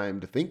some time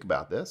to think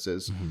about this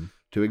is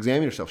to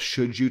examine yourself.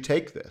 Should you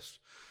take this?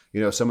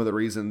 You know, some of the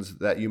reasons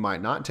that you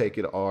might not take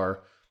it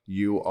are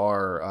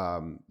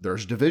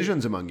there's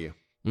divisions among you,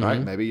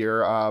 right? Maybe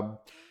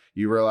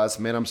you realize,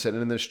 man, I'm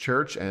sitting in this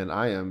church and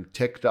I am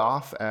ticked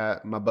off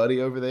at my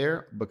buddy over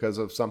there because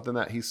of something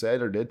that he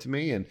said or did to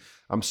me. And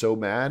I'm so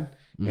mad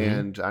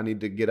and I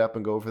need to get up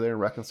and go over there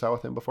and reconcile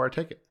with him before I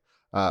take it.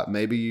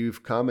 Maybe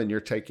you've come and you're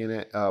taking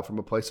it from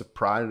a place of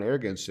pride and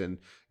arrogance, and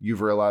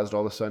you've realized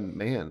all of a sudden,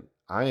 man,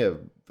 I have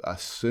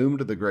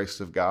assumed the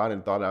grace of God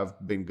and thought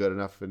I've been good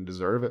enough and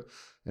deserve it.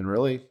 And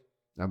really,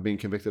 I'm being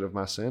convicted of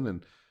my sin,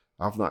 and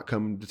I've not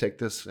come to take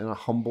this in a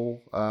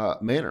humble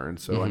manner. And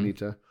so I need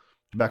to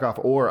back off.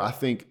 Or I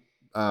think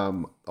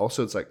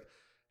also it's like,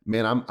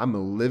 man,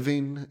 I'm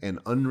living an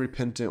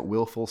unrepentant,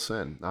 willful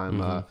sin.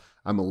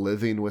 I'm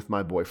living with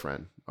my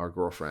boyfriend or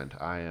girlfriend.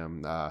 I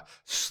am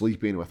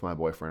sleeping with my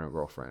boyfriend or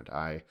girlfriend.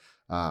 I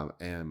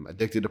am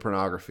addicted to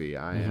pornography.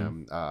 I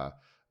am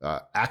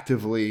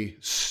actively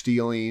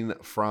stealing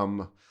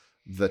from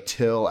the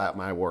till at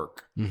my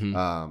work.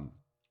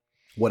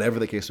 Whatever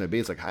the case may be,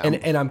 it's like,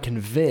 and I'm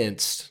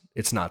convinced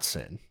it's not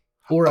sin,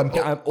 or I'm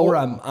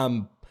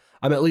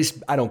at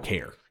least, I don't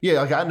care.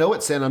 Yeah, like I know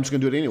it's sin. I'm just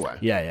gonna do it anyway.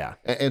 Yeah.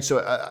 And so,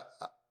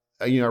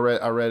 I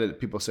read it.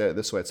 People say it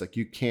this way. It's like,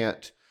 you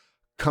can't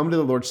come to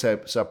the Lord's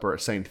Supper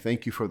saying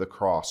thank you for the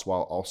cross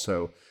while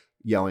also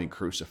yelling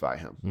crucify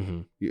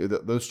him.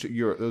 Those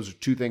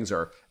two things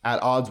are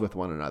at odds with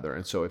one another.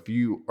 And so if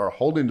you are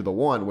holding to the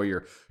one where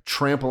you're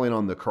trampling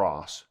on the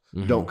cross,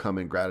 don't come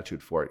in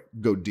gratitude for it.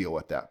 Go deal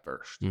with that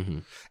first.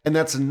 And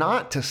that's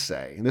not to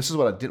say, and this is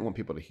what I didn't want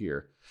people to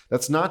hear,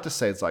 that's not to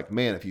say it's like,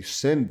 man, if you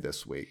sinned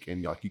this week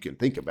and you can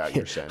think about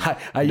your sin.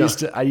 I used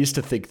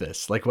to think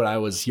this, like when I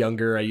was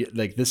younger,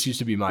 this used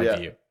to be my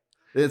view.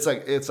 It's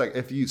like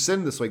if you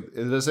sin this week,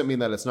 it doesn't mean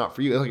that it's not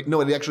for you. Like, no,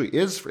 it actually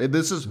is.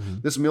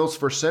 This meal's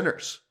for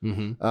sinners.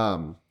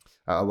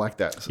 I like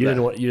that. So you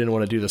didn't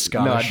want to do the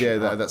Scottish. No, I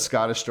did. That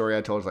Scottish story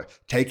I told was like,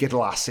 take it,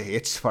 lassie,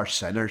 it's for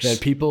sinners. And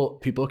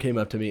people came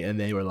up to me and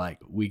they were like,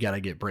 we got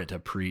to get Brent to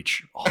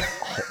preach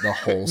the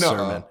whole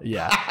sermon.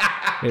 Yeah,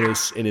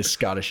 in his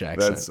Scottish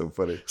accent. That's so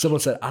funny.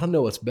 Someone said, I don't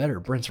know what's better,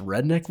 Brent's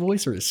redneck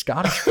voice or his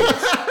Scottish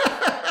voice.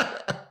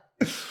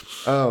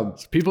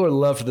 People are in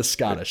love for the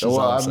Scottish. Well,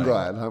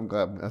 I'm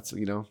glad. That's,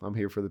 I'm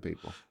here for the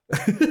people.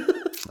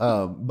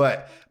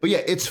 But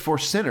yeah, it's for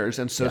sinners,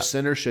 and so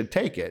sinners should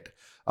take it.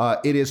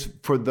 It is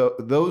for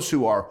those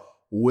who are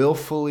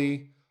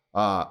willfully,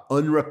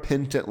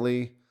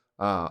 unrepentantly,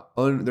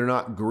 they're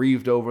not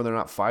grieved over, they're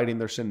not fighting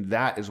their sin.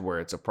 That is where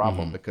it's a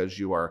problem, because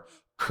you are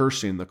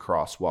cursing the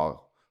cross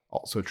while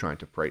also trying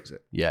to praise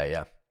it.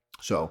 Yeah.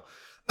 So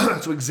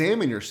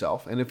examine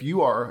yourself. And if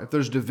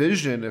there's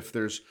division, if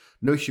there's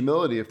no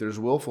humility, if there's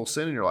willful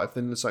sin in your life,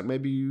 then it's like,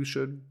 maybe you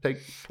should take,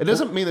 it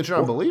doesn't mean that you're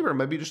not a believer.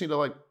 Maybe you just need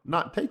to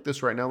not take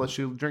this right now, unless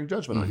you drink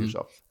judgment on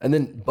yourself. And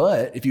then,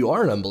 but if you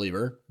are an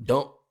unbeliever,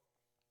 don't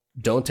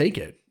take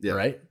it. Yeah.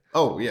 Right.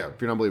 Oh yeah.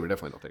 If you're an unbeliever,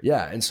 definitely don't take it.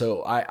 Yeah. And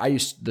so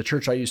the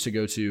church I used to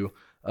go to,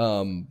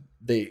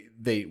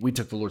 we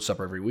took the Lord's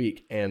Supper every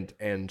week,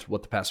 and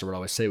what the pastor would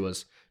always say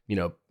was,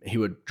 he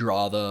would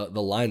draw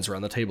the lines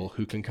around the table,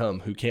 who can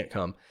come, who can't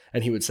come.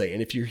 And he would say,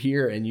 and if you're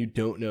here and you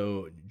don't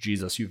know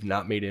Jesus, you've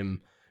not made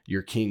him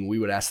your king, we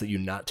would ask that you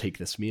not take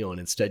this meal and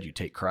instead you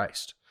take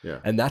Christ. Yeah.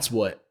 And that's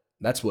what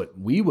that's what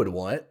we would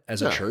want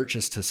as a church,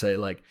 is to say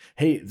like,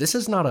 hey, this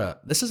is not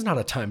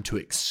a time to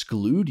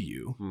exclude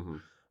you.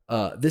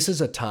 Mm-hmm. This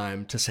is a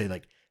time to say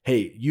like,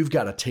 hey, you've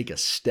got to take a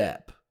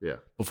step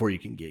before you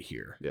can get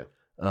here.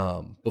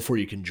 Before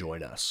you can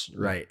join us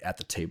right at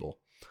the table.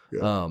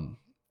 And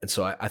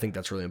so I think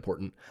that's really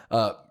important.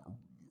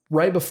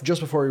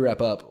 Just before we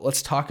wrap up,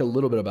 let's talk a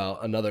little bit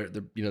about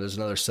there's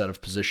another set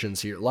of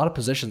positions here. A lot of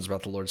positions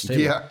about the Lord's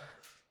table. Yeah.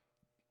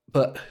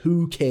 But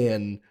who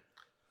can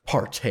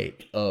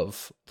partake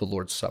of the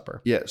Lord's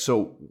Supper? Yeah.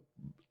 So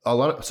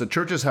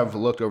churches have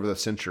looked over the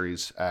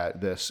centuries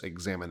at this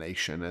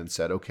examination and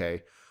said,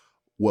 okay,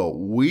 well,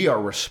 we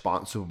are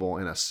responsible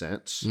in a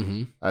sense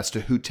as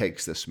to who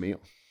takes this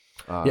meal.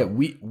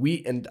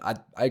 We and I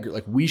agree.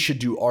 Like, we should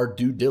do our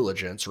due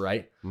diligence,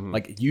 right?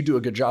 Like, you do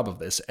a good job of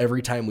this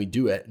every time we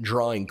do it,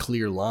 drawing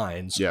clear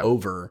lines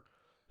over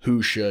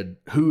who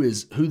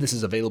this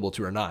is available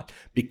to or not.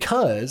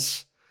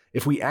 Because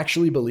if we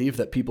actually believe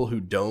that people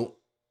who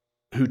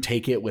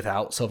take it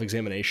without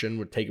self-examination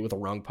would take it with a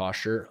wrong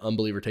posture,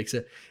 unbeliever takes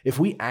it. If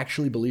we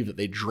actually believe that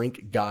they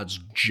drink God's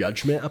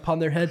judgment upon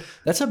their head,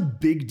 that's a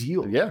big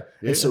deal.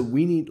 And so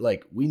we need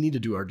to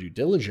do our due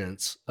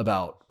diligence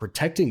about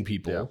protecting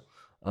people.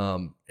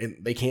 And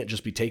they can't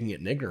just be taking it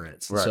in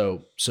ignorance. Right.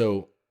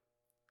 So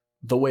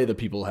the way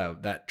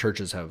that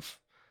churches have.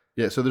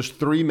 Yeah. So there's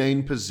three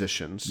main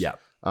positions.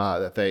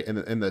 That they,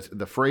 and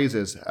the phrase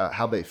is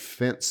how they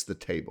fence the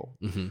table.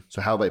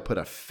 So how they put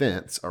a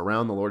fence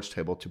around the Lord's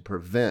table to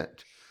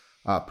prevent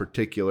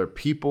particular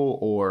people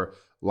or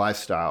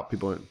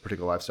people in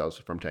particular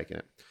lifestyles from taking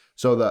it.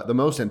 So the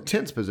most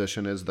intense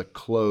position is the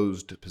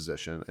closed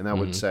position. And I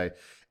would say,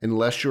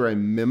 unless you're a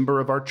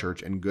member of our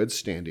church in good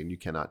standing, you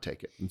cannot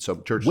take it. And so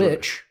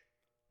church,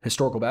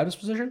 historical Baptist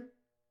position?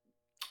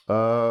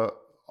 I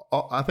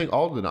think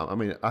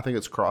I think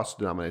it's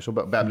cross-denominational,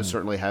 but Baptists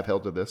certainly have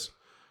held to this.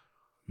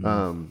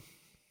 The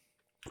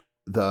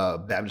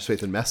Baptist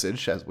Faith and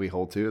Message, as we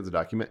hold to as a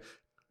document,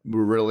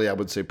 really, I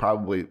would say,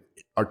 probably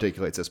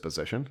articulates this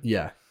position.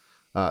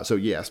 So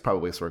yes,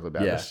 probably historically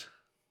Baptist.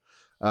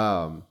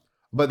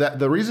 But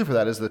the reason for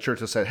that is the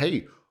church has said,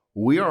 hey,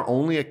 we are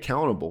only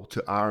accountable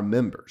to our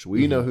members.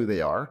 We know who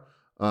they are.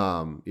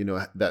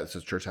 That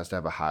the church has to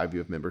have a high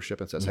view of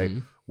membership and says,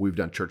 hey, we've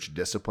done church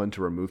discipline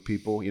to remove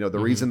people. The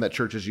reason that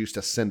churches used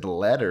to send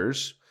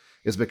letters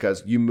is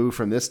because you move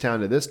from this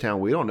town to this town.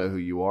 We don't know who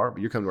you are,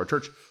 but you're coming to our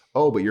church.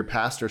 Oh, but your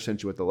pastor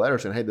sent you with the letter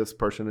saying, hey, this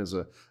person is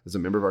a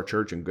member of our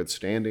church in good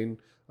standing.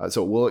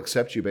 So we'll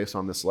accept you based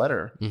on this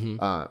letter.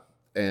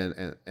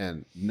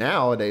 And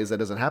nowadays that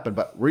doesn't happen.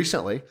 But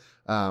recently,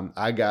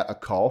 I got a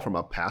call from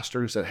a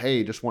pastor who said,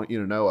 hey, just want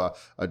you to know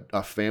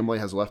a family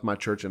has left my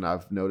church and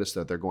I've noticed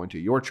that they're going to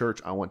your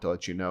church. I want to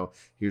let you know,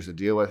 here's the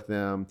deal with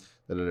them.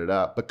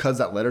 Because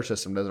that letter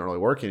system doesn't really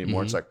work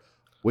anymore. It's like,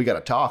 we got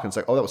to talk. And it's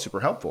like, oh, that was super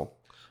helpful.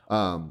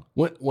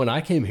 When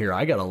I came here,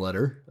 I got a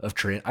letter of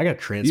I got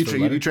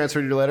transferred. You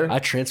transferred your letter? I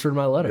transferred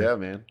my letter. Yeah,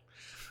 man.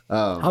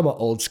 I'm an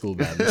old school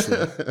Baptist.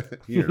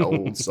 You're an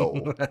old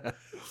soul.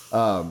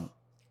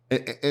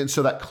 And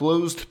so that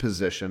closed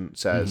position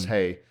says,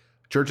 hey,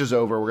 church is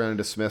over. We're going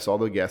to dismiss all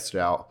the guests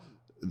out.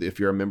 If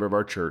you're a member of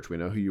our church, we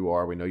know who you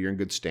are. We know you're in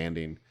good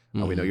standing.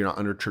 We know you're not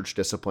under church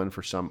discipline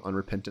for some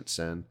unrepentant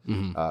sin.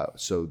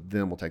 So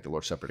then we'll take the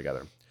Lord's Supper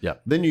together.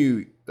 Then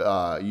you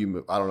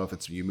move, I don't know if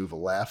it's you move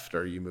left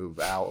or you move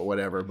out or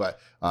whatever, but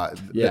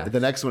the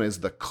next one is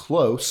the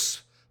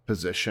close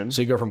position.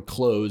 So you go from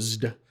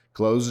closed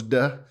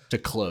to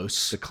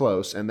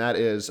close. And that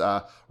is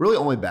really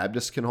only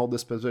Baptists can hold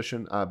this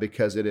position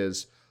because it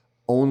is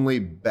only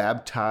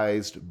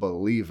baptized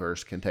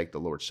believers can take the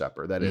Lord's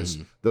Supper. That is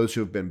those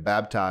who have been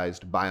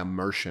baptized by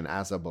immersion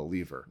as a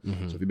believer.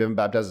 So if you've been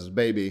baptized as a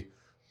baby,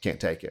 can't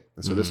take it.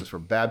 And so this is for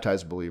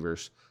baptized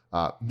believers.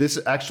 This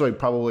is actually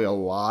probably a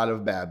lot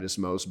of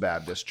most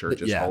Baptist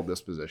churches hold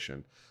this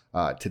position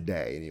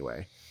today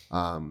anyway.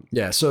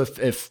 So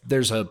if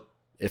there's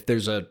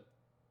a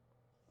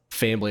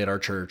family at our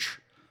church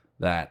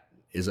that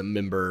is a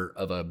member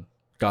of a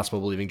gospel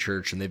believing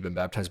church and they've been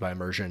baptized by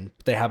immersion,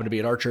 but they happen to be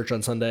at our church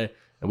on Sunday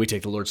and we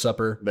take the Lord's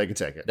Supper, they can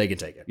take it.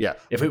 Yeah.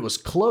 If it was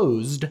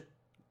closed,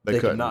 they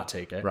could not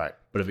take it. Right.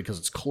 But because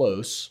it's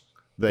close,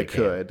 they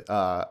could.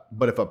 But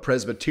if a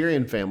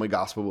Presbyterian family,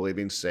 gospel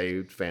believing,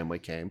 saved family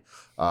came,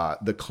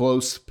 the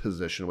close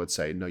position would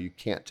say, no, you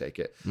can't take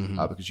it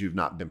because you've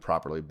not been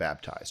properly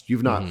baptized.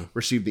 You've not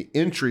received the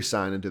entry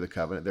sign into the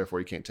covenant. Therefore,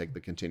 you can't take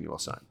the continual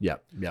sign.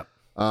 Yep.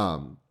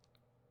 And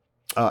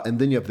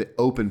then you have the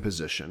open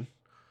position,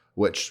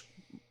 which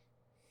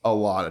a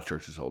lot of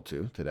churches hold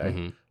to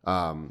today.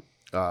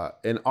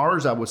 And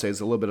ours, I would say,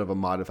 is a little bit of a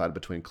modified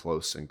between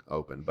close and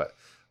open. But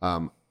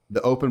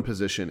the open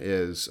position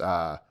is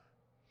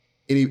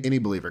any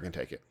believer can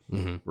take it,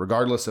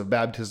 regardless of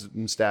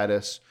baptism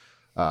status,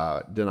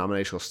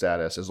 denominational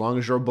status. As long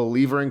as you're a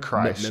believer in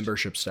Christ,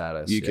 membership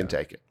status, you can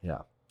take it.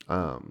 Yeah.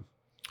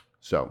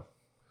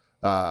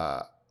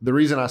 the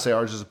reason I say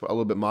ours is a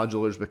little bit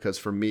modular is because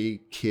for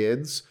me,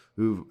 kids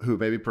who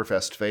maybe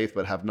professed faith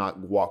but have not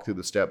walked through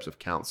the steps of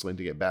counseling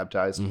to get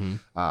baptized,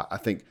 I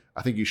think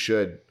you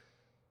should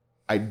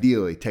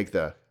ideally take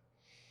the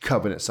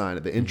covenant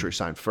sign, the entry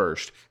sign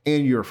first,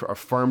 and you're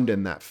affirmed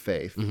in that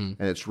faith, and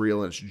it's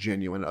real and it's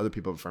genuine. Other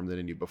people have affirmed it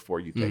in you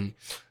before you take,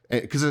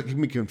 because it can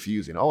be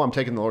confusing. Oh, I'm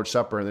taking the Lord's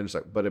Supper, and then it's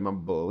like, but am I a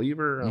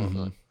believer? I don't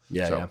know.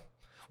 Yeah.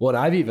 Well,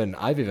 and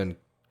I've even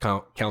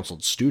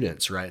counseled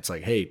students, right? It's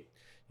like, hey,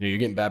 you're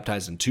getting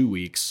baptized in 2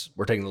 weeks.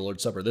 We're taking the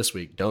Lord's Supper this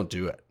week. Don't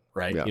do it,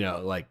 right? Yeah.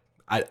 Like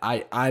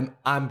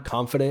I'm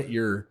confident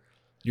you're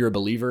a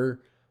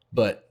believer,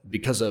 but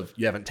because of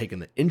you haven't taken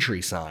the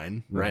entry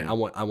sign, right? I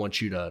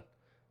want you to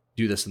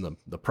do this in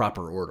the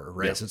proper order,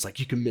 right? Yeah. So it's like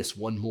you can miss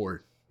one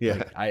more.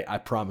 Yeah. Like, I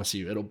promise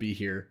you, it'll be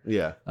here.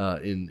 Yeah.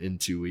 In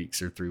 2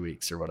 weeks or 3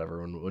 weeks or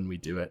whatever when we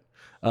do it,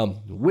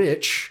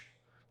 which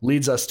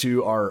leads us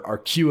to our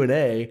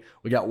Q&A.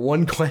 We got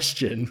one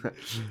question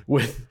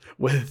with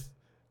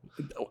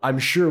I'm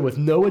sure with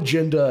no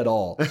agenda at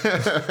all.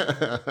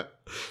 But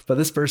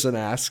this person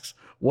asks,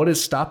 what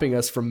is stopping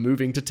us from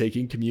moving to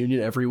taking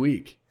communion every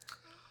week?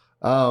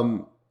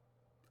 I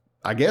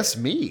guess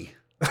me.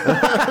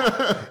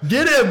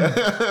 Get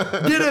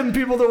him,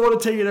 people that want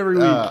to take it every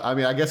week. I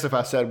mean, I guess if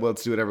I said, well,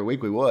 let's do it every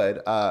week, we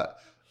would.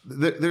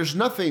 There's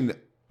nothing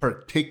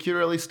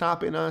particularly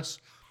stopping us.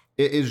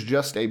 It is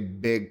just a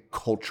big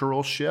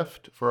cultural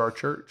shift for our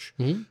church.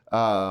 And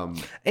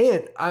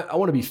I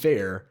want to be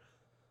fair.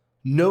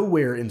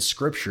 Nowhere in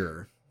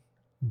Scripture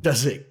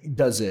does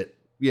it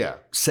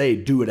say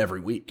do it every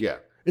week. Yeah.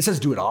 It says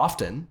do it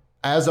often.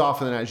 As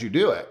often as you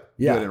do it,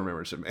 do it in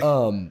remembrance of me.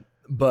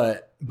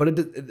 But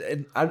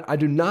I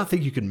do not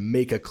think you can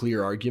make a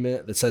clear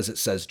argument that says it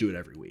says do it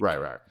every week.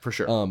 Right, for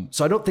sure.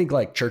 So I don't think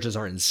like churches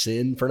are in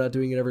sin for not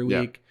doing it every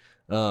week.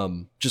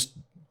 Just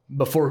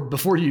before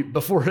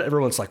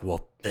everyone's like,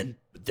 well, then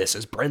this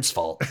is Brent's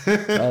fault.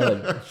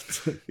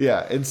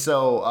 Yeah. And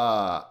so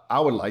I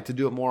would like to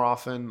do it more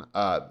often.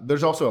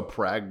 There's also a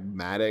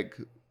pragmatic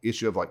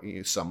issue of like,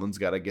 someone's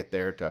got to get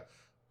there to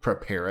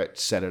prepare it,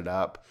 set it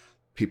up,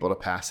 people to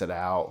pass it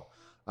out.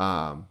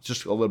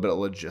 Just a little bit of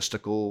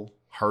logistical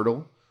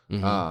hurdle.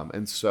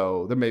 And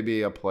so there may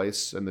be a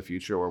place in the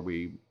future where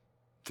we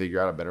figure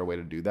out a better way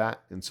to do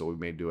that. And so we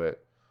may do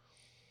it,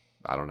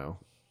 I don't know,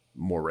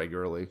 more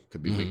regularly,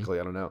 could be weekly.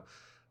 I don't know.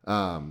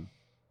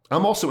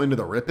 I'm also into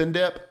the rip and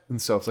dip.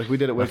 And so if like we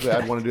did it weekly,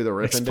 I'd want to do the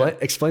rip and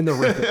dip. Explain the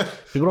rip.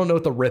 People don't know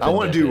what the rip and dip is. I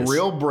want to do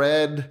real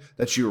bread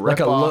that you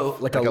rip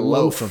off. Like a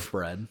loaf of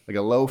bread. Like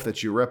a loaf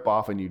that you rip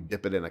off and you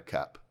dip it in a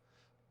cup,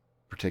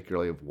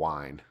 particularly of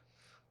wine.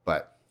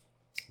 But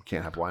we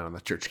can't have wine on the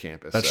church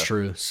campus. That's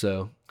true.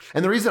 So,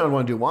 and the reason I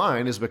want to do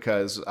wine is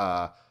because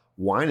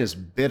wine is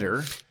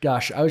bitter.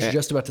 Gosh, I was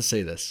just about to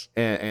say this.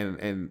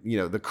 And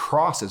the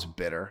cross is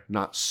bitter,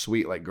 not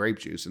sweet like grape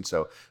juice. And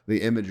so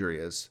the imagery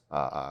is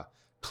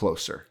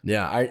closer.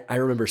 Yeah, I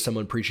remember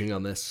someone preaching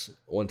on this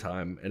one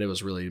time, and it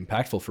was really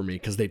impactful for me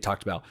because they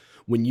talked about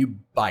when you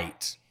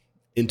bite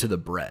into the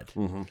bread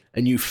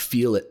and you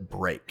feel it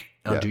break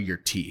onto your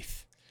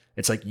teeth.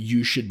 It's like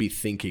you should be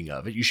thinking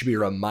of it. You should be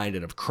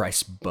reminded of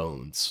Christ's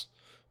bones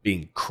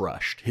being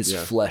crushed, his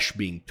flesh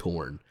being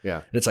torn. Yeah.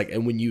 And it's like,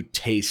 and when you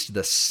taste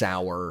the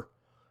sour,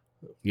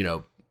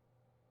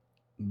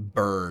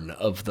 burn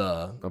of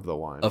the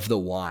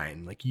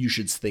wine, like you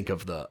should think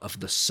of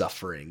the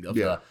suffering of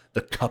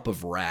the cup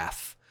of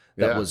wrath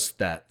that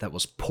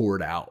was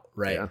poured out.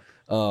 Right.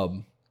 Yeah.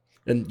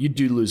 And you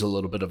do lose a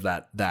little bit of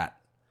that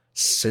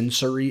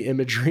sensory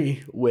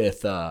imagery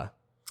with,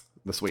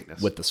 the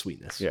sweetness. With the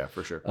sweetness. Yeah,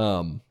 for sure.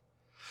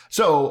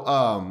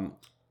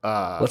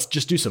 Let's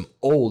just do some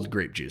old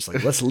grape juice.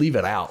 Like, let's leave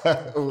it out.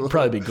 It'll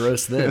probably be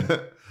gross then.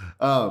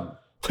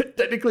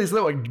 Technically, is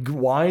that what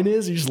wine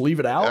is? You just leave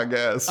it out? I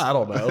guess. I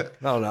don't know.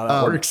 I don't know how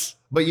that works.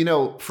 But,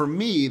 for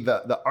me,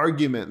 the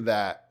argument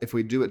that if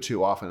we do it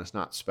too often, it's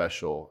not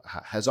special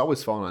has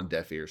always fallen on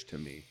deaf ears to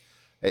me.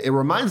 It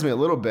reminds me a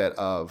little bit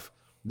of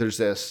there's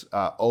this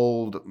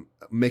old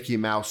Mickey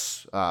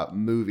Mouse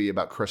movie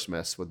about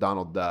Christmas with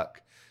Donald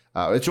Duck.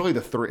 It's really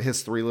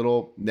his three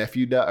little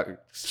nephew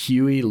ducks.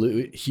 Huey,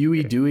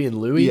 Dewey, and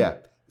Louie. Yeah.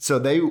 So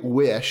they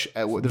wish,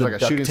 there's like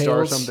a shooting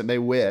star or something, they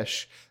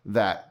wish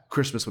that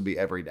Christmas would be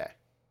every day.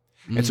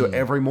 And so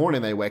every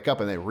morning they wake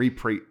up and they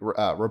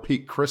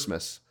repeat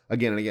Christmas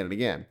again and again and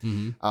again.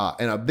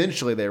 And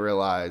eventually they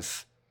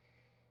realize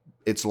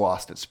it's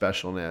lost its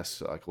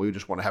specialness. Like, we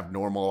just want to have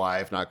normal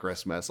life, not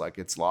Christmas. Like,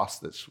 it's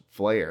lost its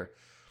flair.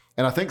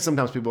 And I think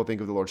sometimes people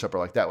think of the Lord's Supper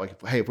like that.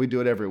 Like, hey, if we do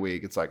it every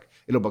week, it's like,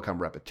 it'll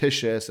become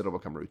repetitious. It'll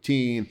become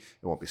routine.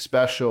 It won't be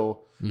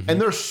special.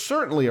 And there's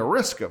certainly a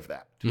risk of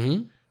that.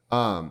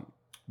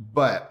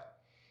 But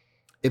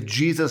if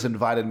Jesus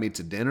invited me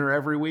to dinner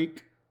every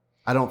week,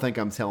 I don't think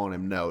I'm telling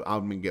him, no,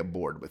 I'm going to get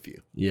bored with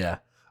you. Yeah.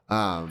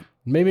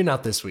 Maybe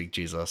not this week,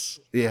 Jesus.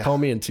 Yeah. Call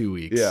me in 2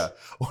 weeks. Yeah.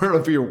 Or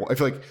if you're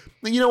like,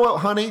 you know what,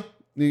 honey,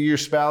 your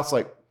spouse,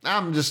 like,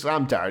 I'm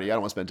tired of you. I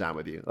don't want to spend time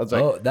with you. That's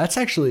like, that's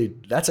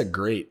a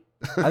great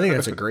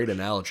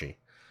analogy.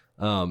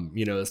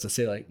 is to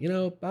say like,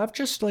 I've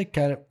just like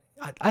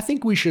I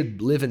think we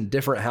should live in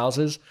different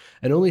houses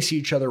and only see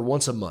each other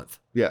once a month.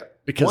 Yeah.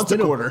 Because once a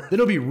quarter. Then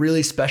it'll be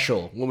really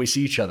special when we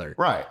see each other.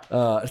 Right.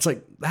 It's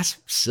like, that's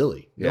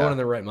silly. No one in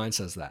their right mind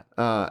says that.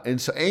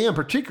 And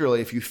particularly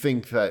if you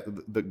think that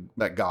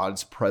that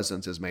God's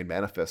presence is made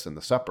manifest in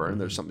the supper and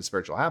there's something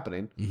spiritual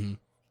happening,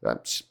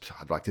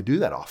 I'd like to do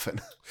that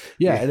often.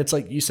 Yeah. And it's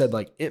like you said,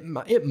 like it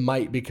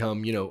might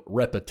become,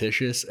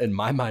 repetitious. And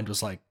my mind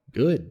was like,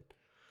 good.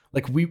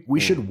 Like we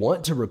should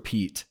want to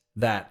repeat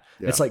that.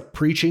 Yeah. It's like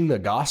preaching the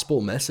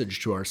gospel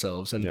message to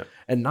ourselves and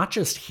not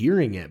just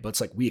hearing it, but it's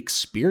like we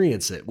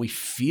experience it, we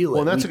feel it.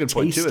 Well, and that's a good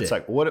point too. It's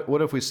like,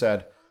 what if we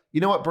said, you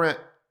know what, Brent,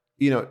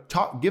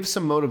 give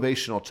some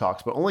motivational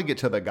talks, but only get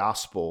to the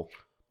gospel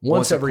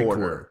once every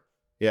quarter.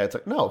 Yeah. It's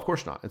like, no, of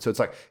course not. And so it's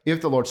like, if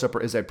the Lord's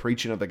Supper is a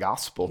preaching of the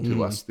gospel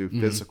to us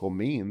through physical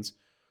means,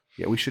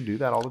 we should do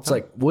that all the time. It's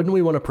like, wouldn't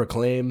we want to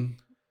proclaim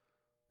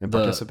and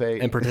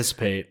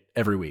participate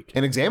every week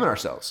and examine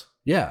ourselves?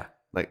 Yeah.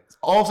 Like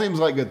all seems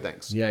like good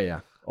things.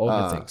 Yeah. All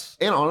good things.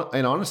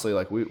 And honestly,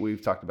 like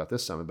we've talked about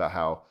this some about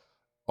how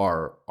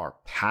our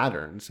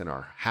patterns and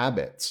our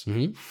habits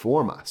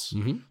form us.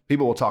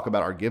 People will talk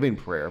about our giving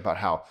prayer, about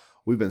how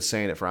we've been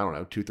saying it for,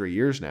 2-3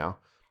 years now.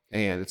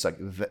 And it's like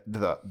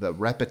the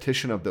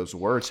repetition of those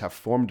words have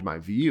formed my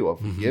view of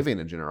giving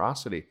and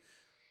generosity.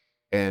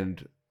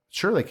 And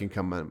sure, they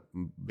can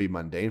be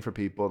mundane for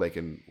people. They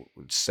can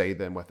say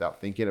them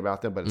without thinking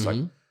about them, but it's like,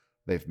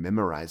 they've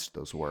memorized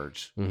those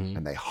words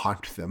and they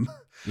haunt them,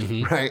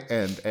 right?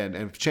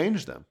 And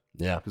changed them,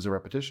 because of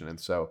repetition. And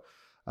so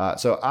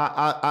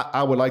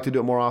I would like to do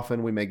it more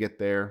often. We may get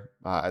there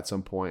at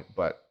some point,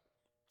 but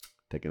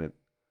taking it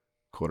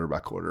quarter by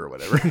quarter or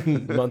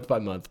whatever, month by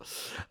month.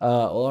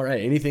 All right.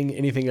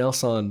 Anything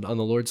else on the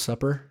Lord's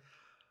Supper?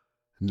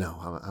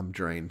 No, I'm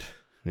drained.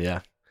 Yeah,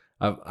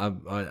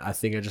 I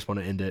think I just want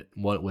to end it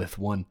with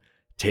one.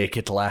 Take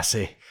it,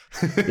 lassie.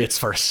 It's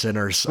for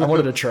sinners. I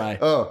wanted to try.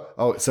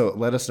 Oh! So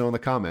let us know in the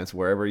comments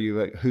wherever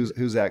you whose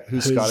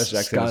Scottish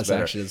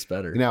accent is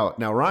better.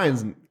 Now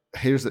Ryan's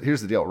here's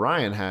the deal.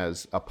 Ryan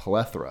has a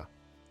plethora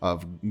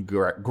of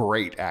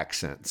great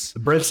accents.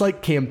 Brent's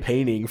like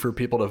campaigning for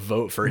people to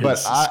vote for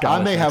his. But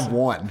I may have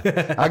one.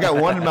 I got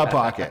one in my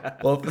pocket.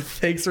 Well,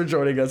 thanks for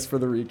joining us for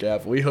the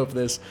recap. We hope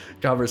this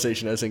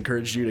conversation has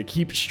encouraged you to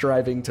keep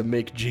striving to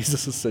make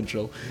Jesus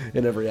essential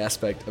in every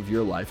aspect of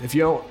your life. If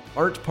you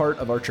aren't part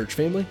of our church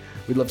family,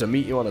 we'd love to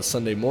meet you on a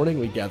Sunday morning.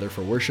 We gather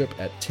for worship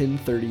at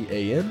 10:30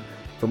 a.m.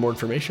 For more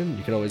information,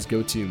 you can always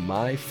go to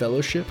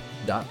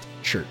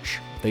myfellowship.church.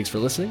 Thanks for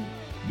listening.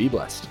 Be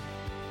blessed.